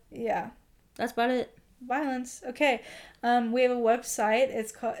right now? Yeah. That's about it. Violence. Okay. We have a website.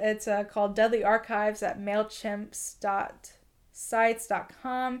 It's called Deadly Archives at mailchimps.co.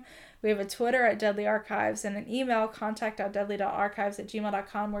 sites.com. We have a Twitter at Deadly Archives and an email,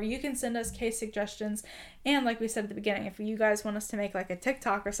 contact.deadly.archives@gmail.com, where you can send us case suggestions. And like we said at the beginning, if you guys want us to make like a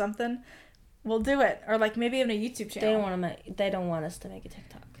TikTok or something, we'll do it. Or like maybe even a YouTube channel. They don't want us to make a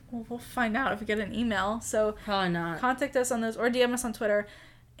TikTok. Well, we'll find out if we get an email. So probably not. Contact us on those or DM us on Twitter.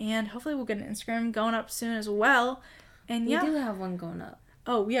 And hopefully we'll get an Instagram going up soon as well. And yeah. We do have one going up.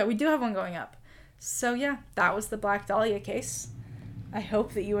 Oh, yeah, we do have one going up. So yeah, that was the Black Dahlia case. I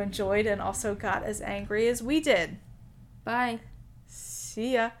hope that you enjoyed and also got as angry as we did. Bye.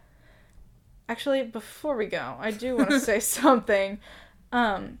 See ya. Actually, before we go, I do want to say something.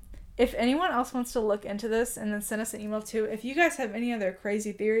 If anyone else wants to look into this and then send us an email too, if you guys have any other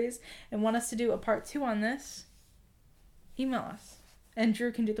crazy theories and want us to do a part 2 on this, email us. And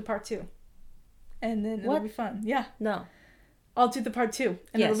Drew can do the part 2. And then it'll be fun. Yeah. No. I'll do the part 2.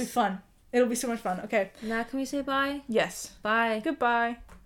 And it'll be fun. It'll be so much fun. Okay. Now can we say bye? Yes. Bye. Goodbye.